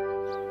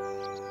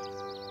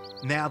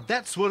 Now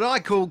that's what I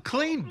call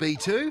clean,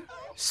 B2.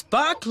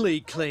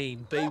 Sparkly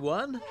clean,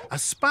 B1. A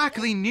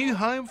sparkly new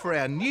home for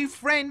our new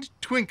friend,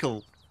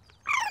 Twinkle.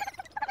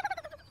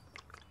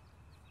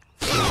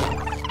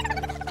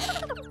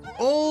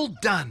 All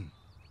done.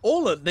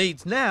 All it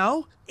needs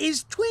now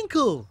is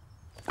Twinkle.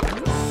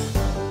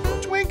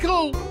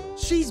 Twinkle!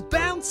 She's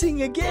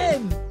bouncing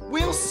again.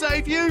 We'll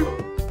save you.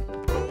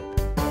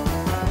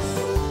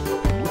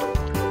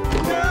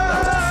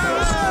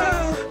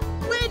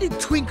 Where did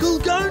Twinkle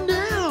go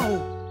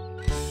now?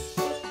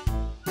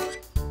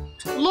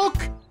 Look!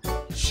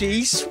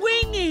 She's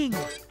swinging.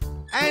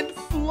 And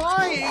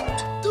flying.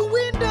 The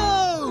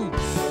window.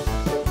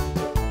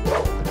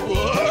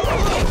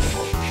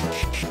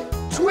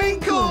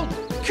 Twinkle!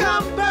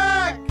 Come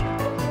back!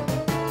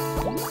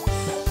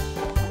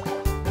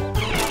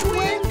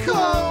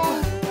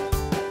 Twinkle!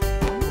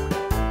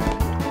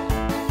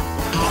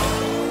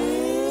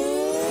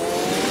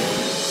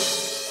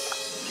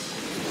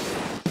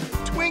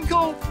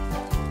 Twinkle!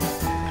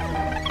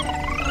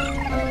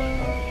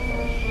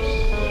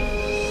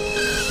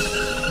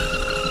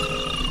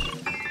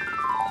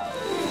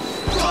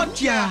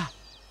 Gotcha!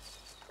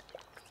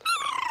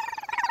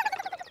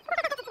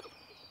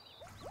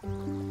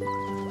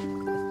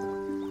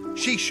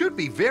 She should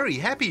be very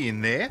happy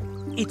in there.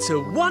 It's a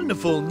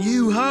wonderful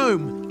new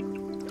home.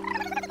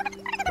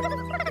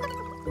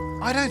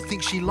 I don't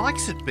think she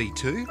likes it,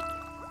 B2.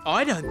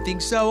 I don't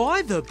think so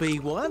either,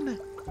 B1.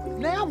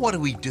 Now what do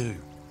we do?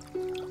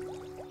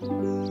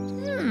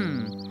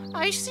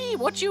 I see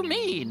what you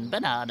mean,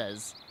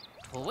 Bananas.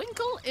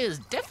 Twinkle is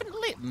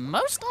definitely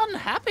most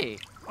unhappy.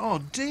 Oh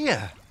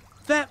dear.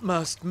 That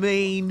must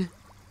mean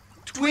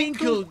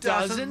Twinkle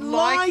doesn't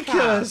like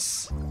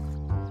us.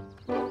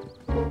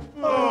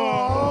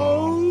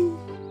 Oh!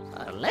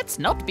 Let's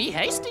not be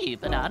hasty,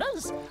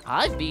 Bananas.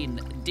 I've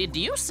been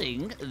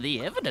deducing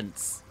the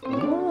evidence.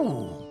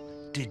 Ooh,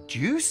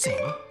 deducing?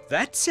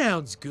 That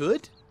sounds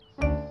good.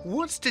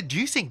 What's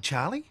deducing,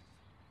 Charlie?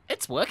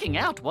 It's working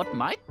out what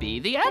might be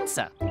the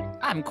answer.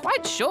 I'm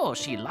quite sure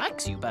she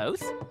likes you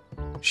both.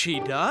 She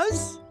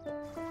does?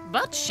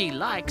 But she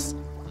likes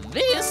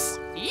this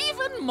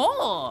even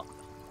more.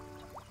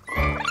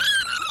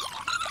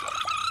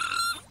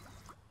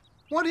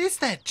 What is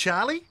that,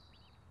 Charlie?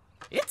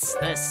 It's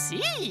the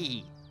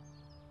sea.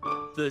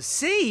 The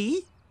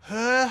sea?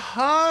 Her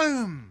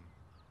home.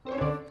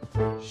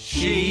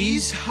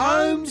 She's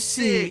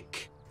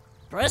homesick.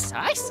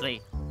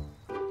 Precisely.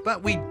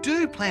 But we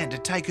do plan to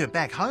take her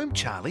back home,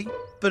 Charlie.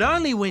 But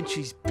only when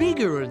she's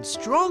bigger and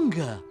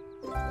stronger.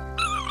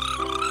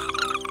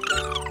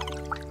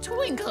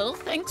 Twinkle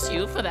thanks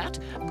you for that,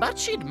 but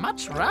she'd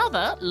much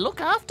rather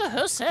look after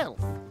herself.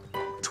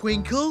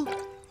 Twinkle,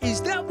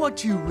 is that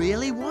what you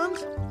really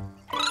want?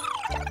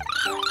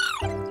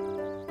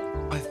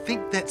 I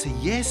think that's a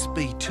yes,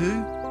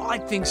 B2. I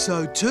think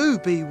so too,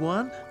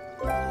 B1.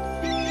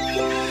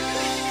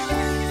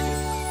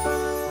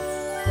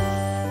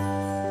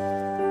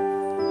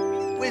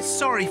 We're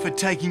sorry for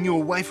taking you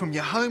away from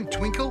your home,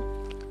 Twinkle.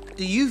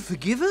 Do you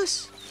forgive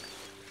us?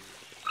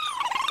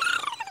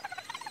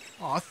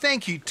 Oh,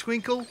 thank you,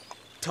 Twinkle.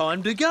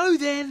 Time to go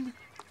then.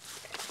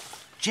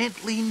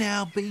 Gently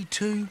now,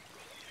 B2.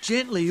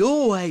 Gently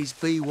always,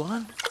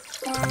 B1.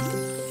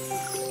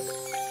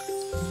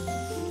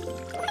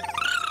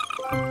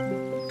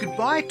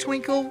 Goodbye,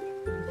 Twinkle.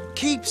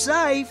 Keep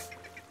safe.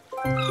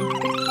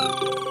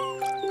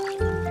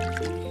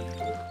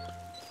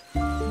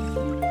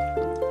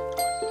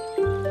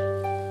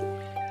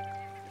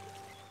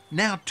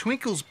 Now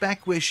Twinkle's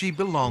back where she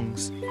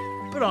belongs.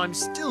 But I'm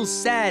still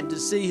sad to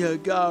see her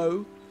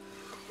go.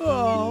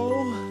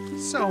 Oh.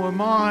 So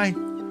am I.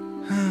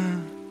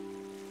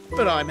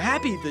 But I'm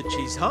happy that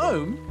she's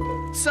home.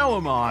 So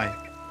am I.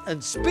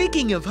 And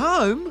speaking of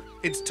home...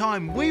 It's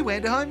time we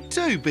went home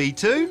too,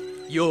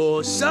 B2.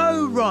 You're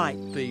so right,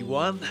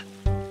 B1.